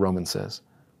the book of Romans says.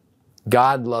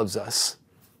 God loves us.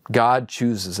 God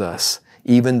chooses us,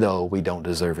 even though we don't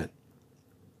deserve it.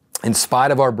 In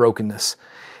spite of our brokenness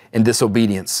and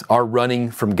disobedience, our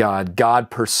running from God, God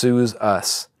pursues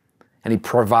us, and He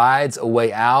provides a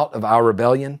way out of our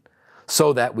rebellion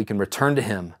so that we can return to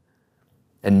Him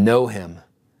and know Him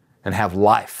and have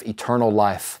life, eternal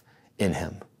life in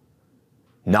Him.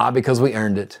 Not because we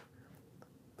earned it,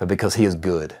 but because He is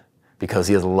good, because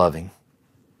He is loving.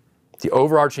 The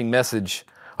overarching message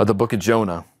of the book of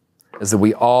Jonah is that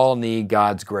we all need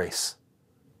God's grace.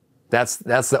 That's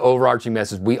the overarching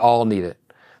message. We all need it.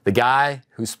 The guy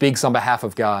who speaks on behalf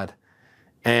of God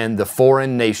and the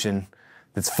foreign nation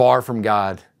that's far from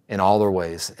God in all their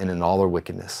ways and in all their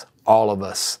wickedness. All of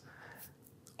us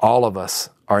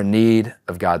are in need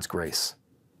of God's grace.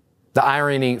 The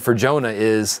irony for Jonah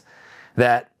is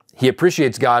that he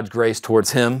appreciates God's grace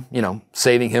towards him,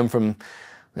 saving him from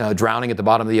drowning at the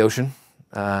bottom of the ocean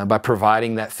by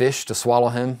providing that fish to swallow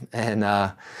him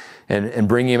and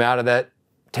bringing him out of that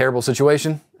terrible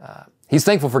situation. He's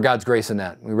thankful for God's grace in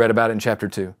that. We read about it in chapter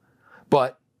 2.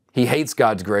 But he hates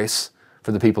God's grace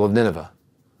for the people of Nineveh.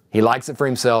 He likes it for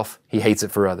himself. He hates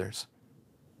it for others.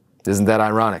 Isn't that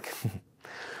ironic?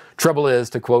 Trouble is,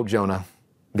 to quote Jonah,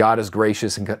 God is a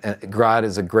gracious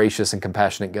and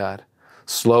compassionate God,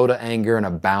 slow to anger and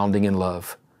abounding in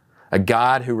love, a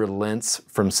God who relents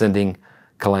from sending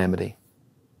calamity.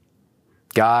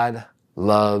 God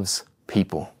loves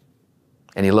people,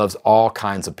 and he loves all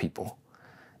kinds of people,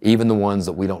 even the ones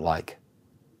that we don't like.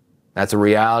 That's a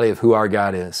reality of who our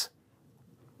God is.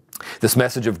 This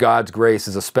message of God's grace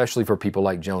is especially for people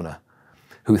like Jonah,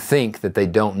 who think that they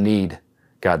don't need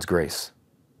God's grace.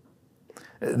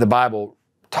 The Bible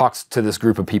talks to this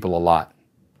group of people a lot.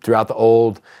 Throughout the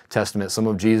Old Testament, some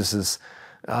of Jesus'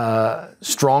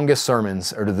 strongest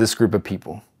sermons are to this group of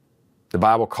people. The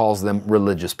Bible calls them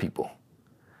religious people.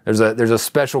 There's a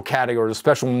special category, a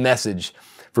special message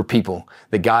for people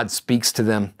that God speaks to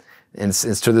them, and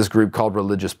it's to this group called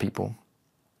religious people.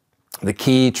 The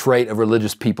key trait of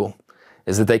religious people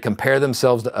is that they compare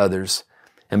themselves to others,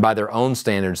 and by their own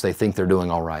standards, they think they're doing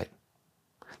all right.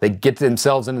 They get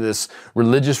themselves into this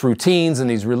religious routines and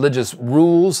these religious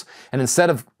rules, and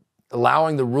instead of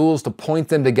allowing the rules to point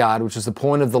them to God, which is the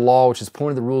point of the law, which is the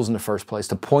point of the rules in the first place,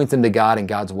 to point them to God and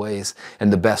God's ways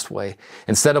and the best way.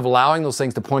 Instead of allowing those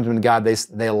things to point them to God,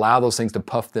 they allow those things to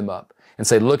puff them up and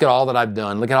say, look at all that I've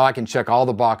done. Look at how I can check all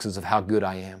the boxes of how good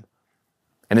I am.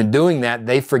 And in doing that,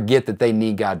 they forget that they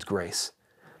need God's grace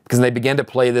because they begin to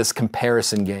play this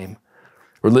comparison game.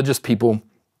 Religious people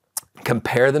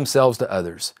compare themselves to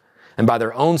others, and by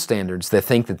their own standards, they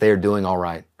think that they are doing all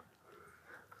right.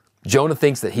 Jonah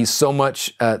thinks that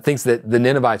thinks that the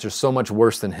Ninevites are so much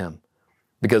worse than him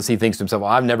because he thinks to himself,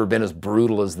 well, I've never been as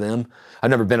brutal as them. I've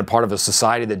never been a part of a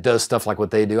society that does stuff like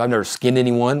what they do. I've never skinned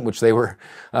anyone, which they were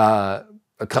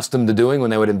accustomed to doing when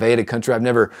they would invade a country. I've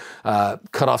never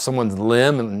cut off someone's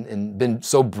limb and been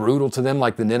so brutal to them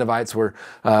like the Ninevites were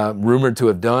rumored to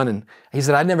have done. And he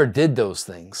said, I never did those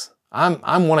things.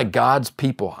 I'm one of God's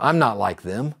people. I'm not like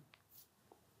them.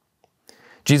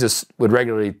 Jesus would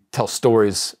regularly tell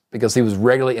stories because he was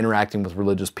regularly interacting with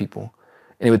religious people.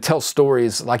 And he would tell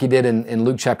stories like he did in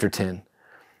Luke chapter 10.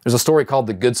 There's a story called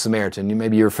the Good Samaritan.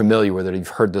 Maybe you're familiar with it. You've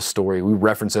heard this story. We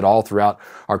reference it all throughout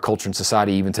our culture and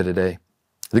society, even to today.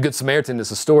 The Good Samaritan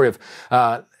is a story of,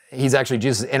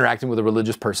 Jesus interacting with a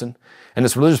religious person. And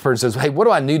this religious person says, hey, what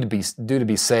do I need to do to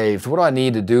be saved? What do I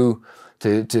need to do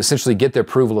to essentially get the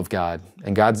approval of God?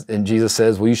 And Jesus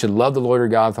says, well, you should love the Lord your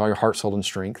God with all your heart, soul, and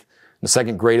strength. The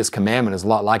second greatest commandment is a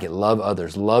lot like it. Love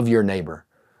others. Love your neighbor.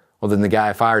 Well, then the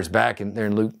guy fires back, and there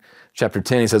in Luke chapter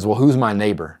 10, he says, well, who's my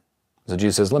neighbor? So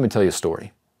Jesus says, let me tell you a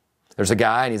story. There's a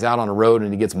guy, and he's out on a road,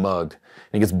 and he gets mugged,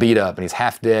 and he gets beat up, and he's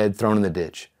half dead, thrown in the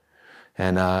ditch.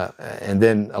 And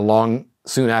then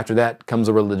soon after that comes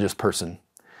a religious person.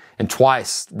 And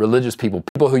twice, religious people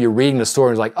who you're reading the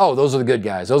story is like, oh, those are the good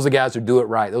guys. Those are the guys who do it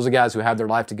right. Those are the guys who have their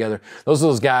life together. These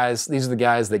are the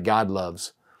guys that God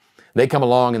loves. They come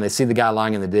along and they see the guy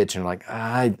lying in the ditch and are like,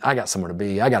 I got somewhere to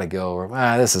be. I got to go. Or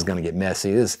this is going to get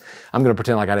messy. I'm going to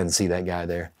pretend like I didn't see that guy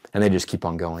there. And they just keep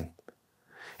on going.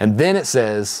 And then it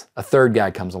says a third guy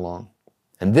comes along.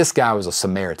 And this guy was a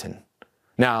Samaritan.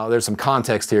 Now, there's some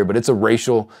context here, but it's a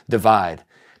racial divide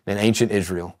in ancient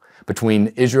Israel between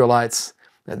Israelites,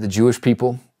 the Jewish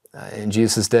people in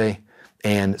Jesus' day,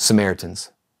 and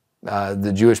Samaritans.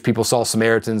 The Jewish people saw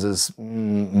Samaritans as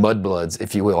mudbloods,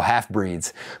 if you will,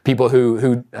 half-breeds, people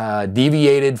who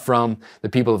deviated from the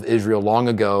people of Israel long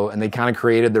ago, and they kind of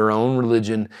created their own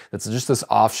religion that's just this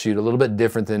offshoot, a little bit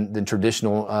different than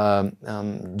traditional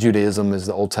Judaism as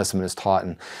the Old Testament is taught.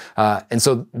 And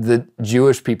so the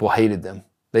Jewish people hated them.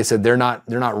 They said they're not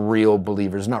real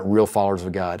believers, not real followers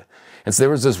of God. And so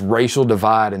there was this racial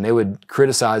divide, and they would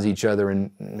criticize each other and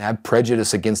have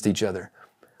prejudice against each other.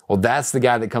 Well, that's the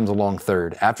guy that comes along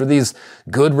third. After these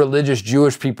good religious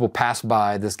Jewish people pass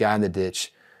by this guy in the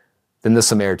ditch, then the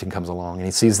Samaritan comes along and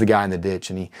he sees the guy in the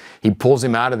ditch and he pulls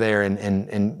him out of there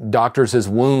and doctors his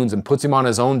wounds and puts him on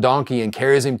his own donkey and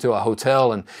carries him to a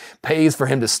hotel and pays for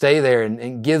him to stay there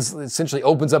and essentially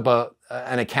opens up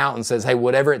an account and says, hey,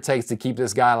 whatever it takes to keep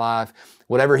this guy alive,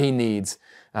 whatever he needs,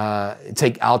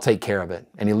 I'll take care of it.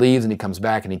 And he leaves and he comes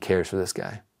back and he cares for this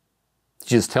guy. He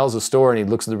just tells a story and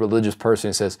he looks at the religious person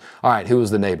and says, all right, who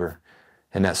was the neighbor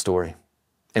in that story?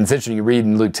 And essentially you read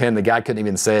in Luke 10, the guy couldn't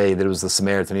even say that it was the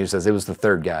Samaritan. He says it was the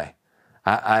third guy.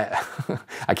 I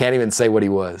can't even say what he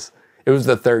was. It was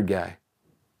the third guy.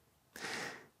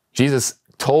 Jesus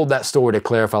told that story to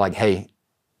clarify, like, hey,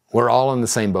 we're all in the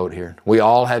same boat here. We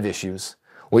all have issues.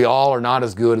 We all are not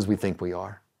as good as we think we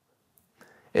are.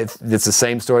 It's the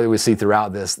same story that we see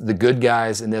throughout this. The good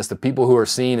guys in this, the people who are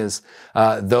seen as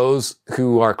those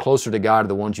who are closer to God, are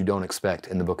the ones you don't expect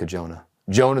in the book of Jonah.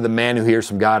 Jonah, the man who hears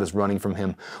from God, is running from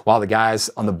him, while the guys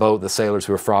on the boat, the sailors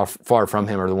who are far from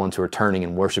him, are the ones who are turning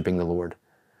and worshiping the Lord.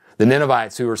 The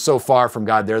Ninevites, who are so far from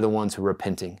God, they're the ones who are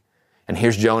repenting. And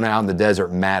here's Jonah out in the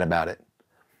desert, mad about it.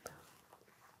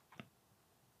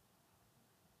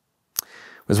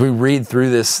 As we read through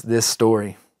this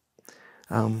story,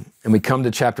 and we come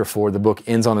to chapter 4, the book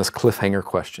ends on this cliffhanger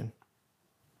question,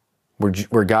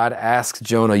 where God asks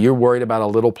Jonah, you're worried about a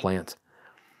little plant,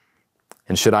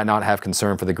 and should I not have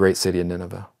concern for the great city of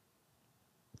Nineveh?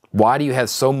 Why do you have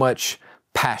so much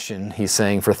passion, he's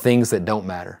saying, for things that don't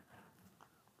matter,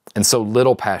 and so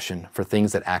little passion for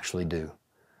things that actually do?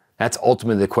 That's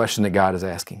ultimately the question that God is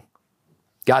asking.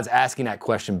 God's asking that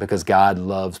question because God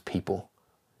loves people.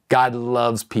 God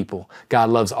loves people. God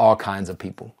loves all kinds of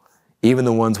people, even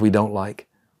the ones we don't like.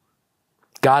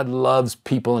 God loves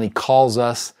people, and he calls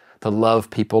us to love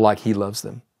people like he loves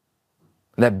them.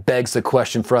 And that begs the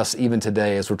question for us even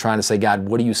today as we're trying to say, God,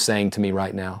 what are you saying to me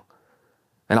right now?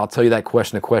 And I'll tell you that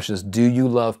question. The question is, do you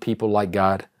love people like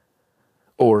God?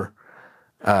 Or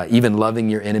even loving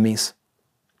your enemies?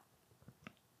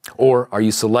 Or are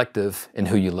you selective in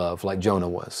who you love, like Jonah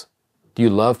was? Do you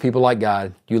love people like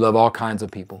God? Do you love all kinds of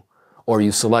people? Or are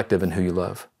you selective in who you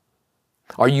love?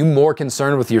 Are you more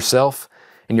concerned with yourself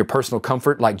and your personal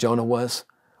comfort like Jonah was?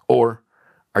 Or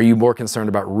are you more concerned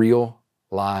about real,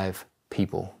 live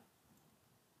people?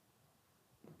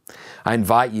 I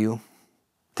invite you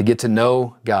to get to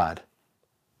know God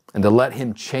and to let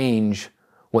him change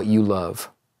what you love.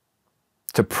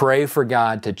 To pray for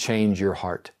God to change your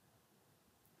heart.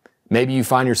 Maybe you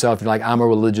find yourself, you're like, I'm a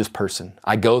religious person.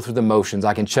 I go through the motions.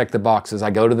 I can check the boxes. I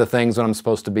go to the things when I'm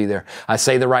supposed to be there. I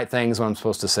say the right things when I'm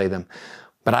supposed to say them.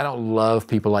 But I don't love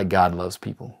people like God loves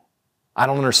people. I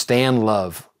don't understand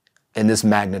love in this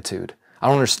magnitude. I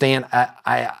don't understand.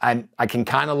 I can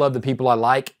kind of love the people I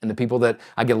like and the people that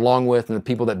I get along with and the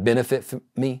people that benefit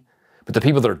me. But the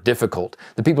people that are difficult,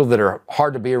 the people that are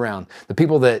hard to be around, the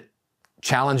people that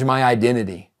challenge my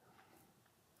identity,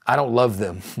 I don't love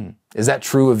them. Is that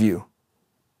true of you?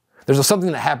 There's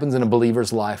something that happens in a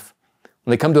believer's life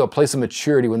when they come to a place of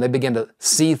maturity, when they begin to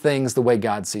see things the way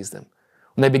God sees them,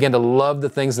 when they begin to love the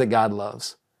things that God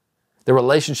loves. Their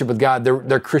relationship with God,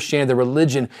 their Christianity, their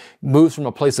religion moves from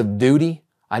a place of duty.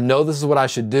 I know this is what I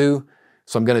should do,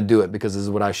 so I'm going to do it because this is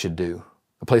what I should do.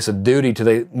 A place of duty to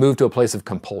they move to a place of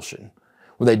compulsion,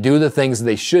 where they do the things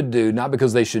they should do, not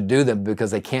because they should do them,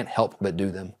 because they can't help but do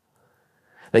them.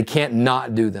 They can't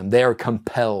not do them. They are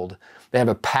compelled. They have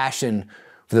a passion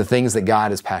for the things that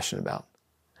God is passionate about.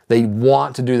 They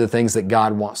want to do the things that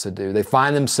God wants to do. They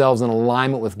find themselves in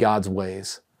alignment with God's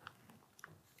ways.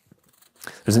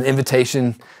 There's an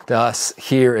invitation to us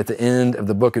here at the end of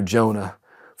the book of Jonah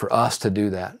for us to do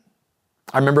that.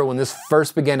 I remember when this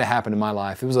first began to happen in my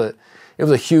life. It was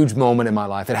a huge moment in my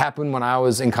life. It happened when I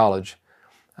was in college.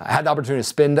 I had the opportunity to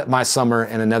spend my summer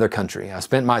in another country. I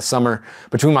spent my summer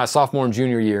between my sophomore and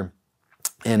junior year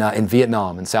in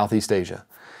Vietnam, in Southeast Asia.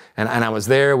 And I was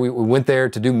there. We went there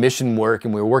to do mission work,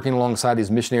 and we were working alongside these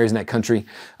missionaries in that country.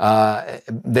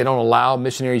 They don't allow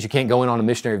missionaries. You can't go in on a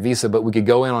missionary visa, but we could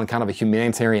go in on kind of a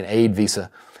humanitarian aid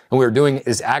visa. And we were doing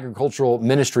this agricultural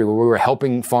ministry where we were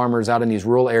helping farmers out in these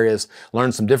rural areas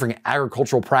learn some different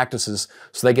agricultural practices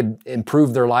so they could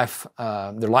improve their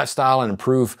lifestyle and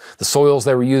improve the soils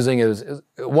they were using. It was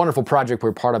a wonderful project we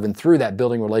were part of, and through that,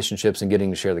 building relationships and getting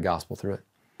to share the gospel through it.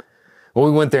 Well,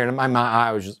 we went there, and my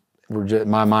mind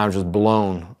was just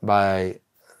blown by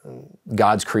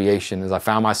God's creation as I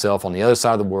found myself on the other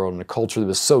side of the world in a culture that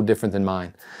was so different than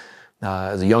mine.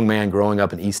 As a young man growing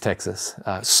up in East Texas,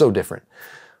 so different.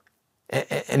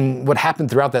 And what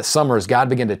happened throughout that summer is God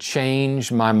began to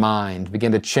change my mind,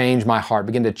 began to change my heart,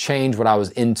 began to change what I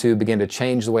was into, began to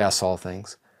change the way I saw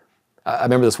things. I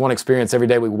remember this one experience. Every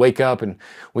day we'd wake up and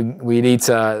we'd eat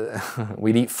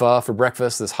pho for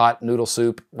breakfast, this hot noodle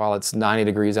soup while it's 90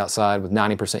 degrees outside with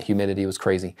 90% humidity. It was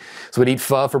crazy. So we'd eat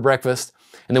pho for breakfast,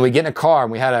 and then we'd get in a car,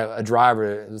 and we had a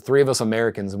driver, three of us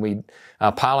Americans, and we'd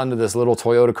pile into this little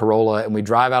Toyota Corolla, and we'd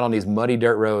drive out on these muddy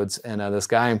dirt roads, and this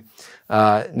guy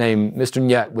named Mr.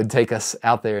 Nyet would take us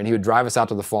out there, and he would drive us out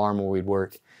to the farm where we'd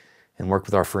work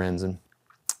with our friends. And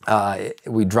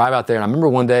we drive out there, and I remember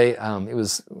one day, it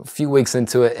was a few weeks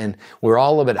into it, and we were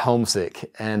all a little bit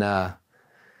homesick, and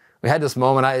we had this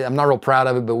moment. I'm not real proud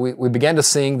of it, but we began to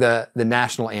sing the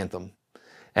national anthem,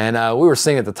 And we were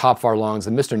singing at the top of our lungs,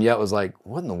 and Mr. Nyet was like,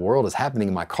 what in the world is happening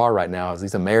in my car right now as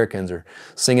these Americans are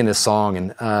singing this song?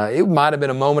 And it might have been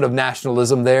a moment of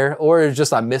nationalism there, or it was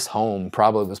just I miss home,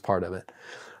 probably was part of it.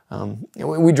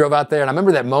 We drove out there, and I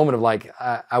remember that moment of like,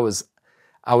 I was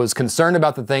concerned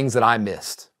about the things that I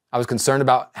missed. I was concerned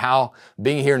about how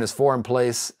being here in this foreign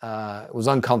place was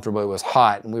uncomfortable. It was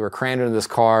hot, and we were crammed into this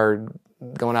car,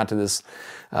 going out to this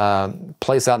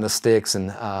place out in the sticks,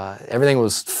 and everything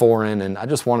was foreign, and I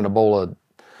just wanted a bowl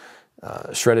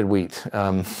of shredded wheat,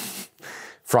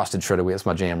 frosted shredded wheat. That's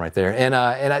my jam right there, and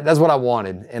that's what I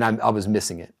wanted, and I was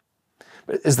missing it.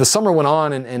 But as the summer went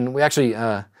on, and we actually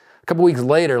a couple weeks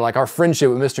later, like our friendship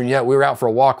with Mr. Nyet, we were out for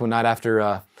a walk one night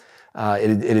after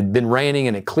it had been raining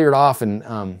and it cleared off, and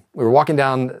we were walking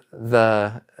down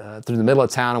through the middle of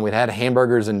town, and we'd had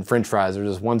hamburgers and French fries. There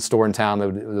was just one store in town that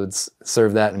would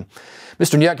serve that, and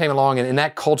Mr. Nyet came along, and in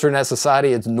that culture, in that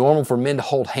society, it's normal for men to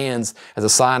hold hands as a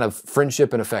sign of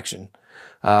friendship and affection.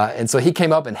 And so he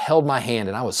came up and held my hand,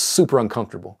 and I was super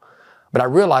uncomfortable. But I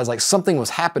realized like something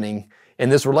was happening in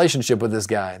this relationship with this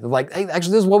guy. Like, hey,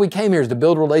 actually, this is what we came here, is to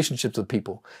build relationships with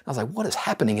people. And I was like, what is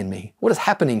happening in me? What is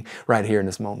happening right here in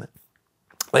this moment?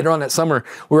 Later on that summer,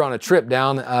 we were on a trip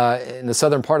down in the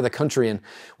southern part of the country, and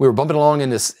we were bumping along in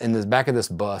this back of this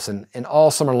bus. And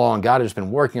all summer long, God has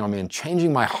been working on me and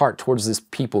changing my heart towards this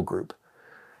people group.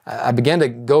 I began to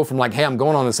go from like, hey, I'm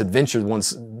going on this adventure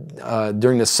once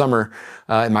during this summer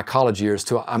in my college years,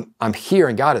 to I'm here,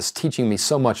 and God is teaching me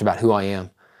so much about who I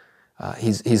am.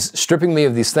 He's stripping me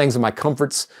of these things, of my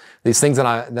comforts, these things that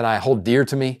I hold dear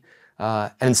to me,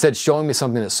 and instead showing me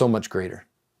something that's so much greater.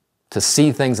 To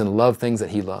see things and love things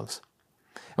that He loves.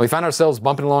 And we found ourselves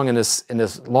bumping along in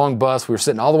this long bus. We were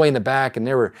sitting all the way in the back, and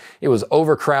it was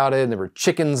overcrowded, and there were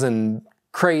chickens and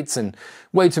crates and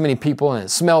way too many people, and it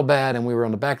smelled bad, and we were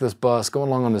on the back of this bus going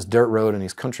along on this dirt road and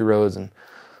these country roads in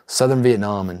southern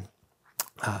Vietnam. And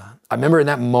I remember in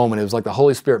that moment, it was like the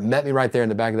Holy Spirit met me right there in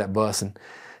the back of that bus and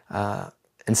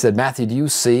said, Matthew, do you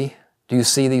see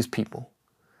these people?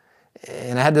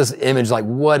 And I had this image like,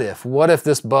 what if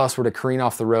this bus were to careen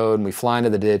off the road and we fly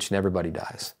into the ditch and everybody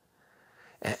dies?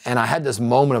 And I had this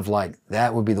moment of like,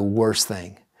 that would be the worst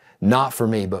thing, not for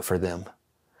me, but for them.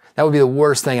 That would be the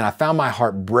worst thing. And I found my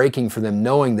heart breaking for them,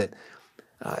 knowing that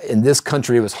in this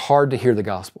country, it was hard to hear the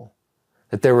gospel,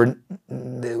 that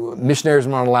missionaries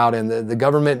weren't allowed in, the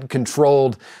government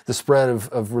controlled the spread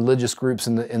of religious groups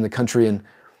in the country. And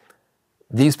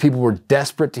these people were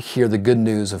desperate to hear the good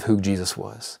news of who Jesus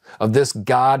was, of this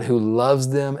God who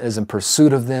loves them, is in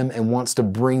pursuit of them, and wants to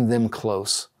bring them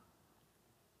close.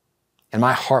 And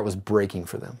my heart was breaking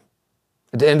for them.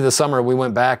 At the end of the summer, we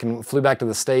went back and flew back to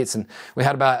the States, and we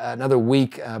had about another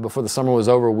week before the summer was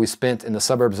over. We spent in the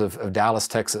suburbs of Dallas,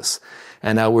 Texas.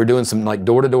 And we were doing some like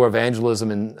door-to-door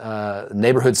evangelism and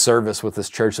neighborhood service with this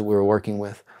church that we were working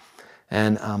with.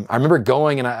 And I remember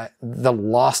going, and the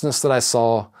lostness that I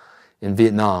saw in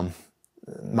Vietnam,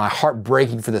 my heart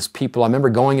breaking for this people. I remember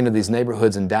going into these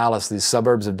neighborhoods in Dallas, these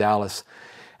suburbs of Dallas,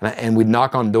 and we'd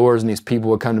knock on doors, and these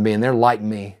people would come to me, and they're like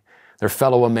me. They're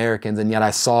fellow Americans, and yet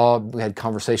we had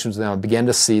conversations with them. I began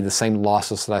to see the same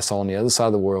losses that I saw on the other side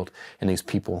of the world in these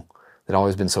people that had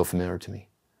always been so familiar to me.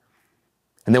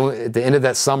 And then at the end of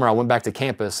that summer, I went back to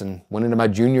campus and went into my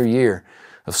junior year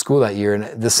of school that year,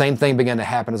 and the same thing began to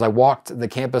happen. As I walked the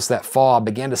campus that fall, I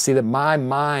began to see that my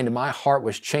mind and my heart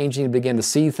was changing, and began to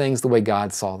see things the way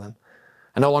God saw them.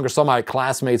 I no longer saw my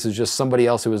classmates as just somebody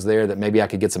else who was there that maybe I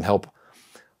could get some help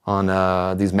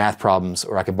on these math problems,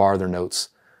 or I could borrow their notes,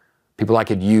 people I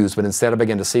could use, but instead I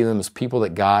began to see them as people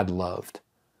that God loved.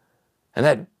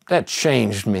 And that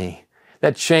changed me.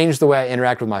 That changed the way I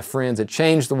interacted with my friends. It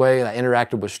changed the way I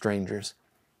interacted with strangers.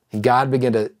 And God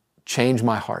began to change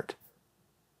my heart.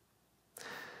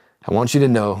 I want you to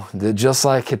know that just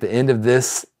like at the end of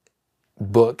this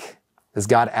book, as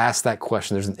God asked that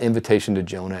question, there's an invitation to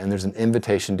Jonah, and there's an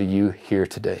invitation to you here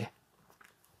today.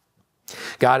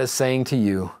 God is saying to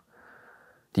you,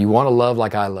 do you want to love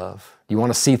like I love? Do you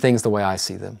want to see things the way I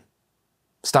see them?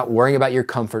 Stop worrying about your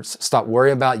comforts. Stop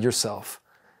worrying about yourself,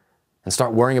 and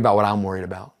start worrying about what I'm worried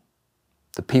about.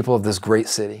 The people of this great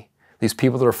city, these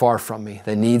people that are far from me,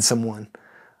 they need someone.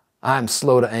 I'm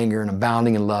slow to anger and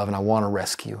abounding in love, and I want to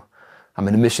rescue. I'm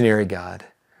a missionary God.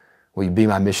 Will you be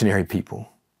my missionary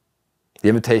people? The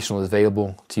invitation is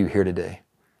available to you here today.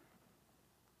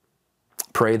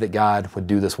 Pray that God would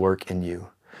do this work in you.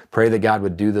 Pray that God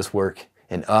would do this work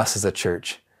in us as a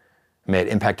church. May it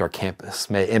impact our campus.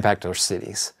 May it impact our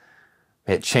cities.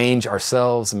 May it change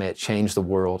ourselves, and may it change the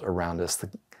world around us.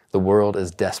 The world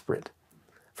is desperate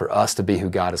for us to be who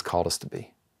God has called us to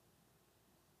be.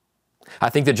 I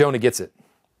think that Jonah gets it.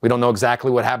 We don't know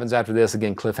exactly what happens after this.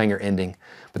 Again, cliffhanger ending.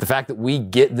 But the fact that we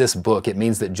get this book, it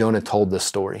means that Jonah told this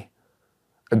story.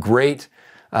 A great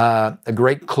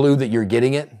clue that you're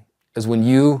getting it is when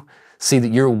you see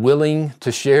that you're willing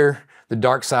to share the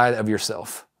dark side of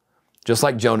yourself, just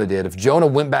like Jonah did. If Jonah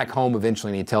went back home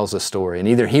eventually and he tells this story, and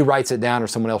either he writes it down or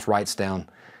someone else writes down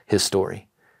his story,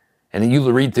 and then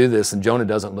you read through this and Jonah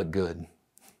doesn't look good.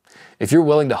 If you're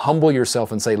willing to humble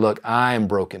yourself and say, look, I am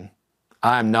broken.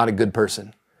 I am not a good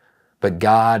person, but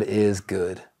God is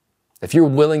good. If you're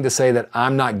willing to say that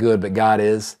I'm not good, but God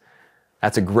is,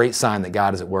 that's a great sign that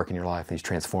God is at work in your life and He's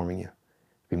transforming you.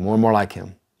 Be more and more like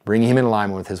Him, bringing Him in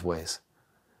alignment with His ways.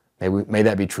 May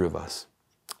that be true of us.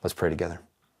 Let's pray together.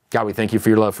 God, we thank You for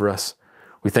Your love for us.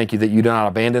 We thank You that You do not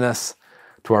abandon us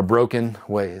to our broken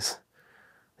ways.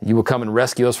 You will come and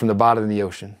rescue us from the bottom of the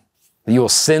ocean. That You will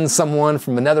send someone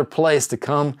from another place to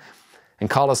come and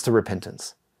call us to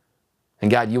repentance. And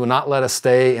God, You will not let us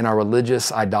stay in our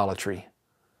religious idolatry.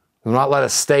 You will not let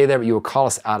us stay there, but You will call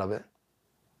us out of it.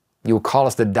 You will call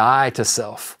us to die to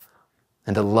self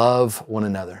and to love one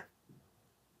another.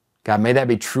 God, may that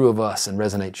be true of us in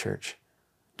Resonate Church.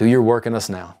 Do Your work in us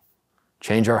now.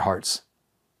 Change our hearts.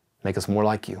 Make us more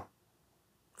like You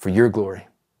for Your glory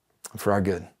and for our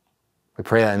good. We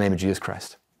pray that in the name of Jesus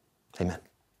Christ. Amen.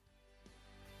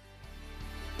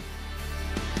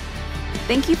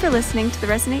 Thank you for listening to the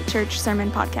Resonate Church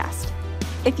Sermon Podcast.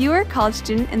 If you are a college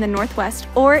student in the Northwest,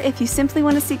 or if you simply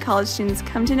want to see college students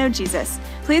come to know Jesus,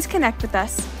 please connect with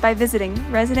us by visiting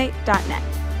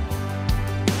resonate.net.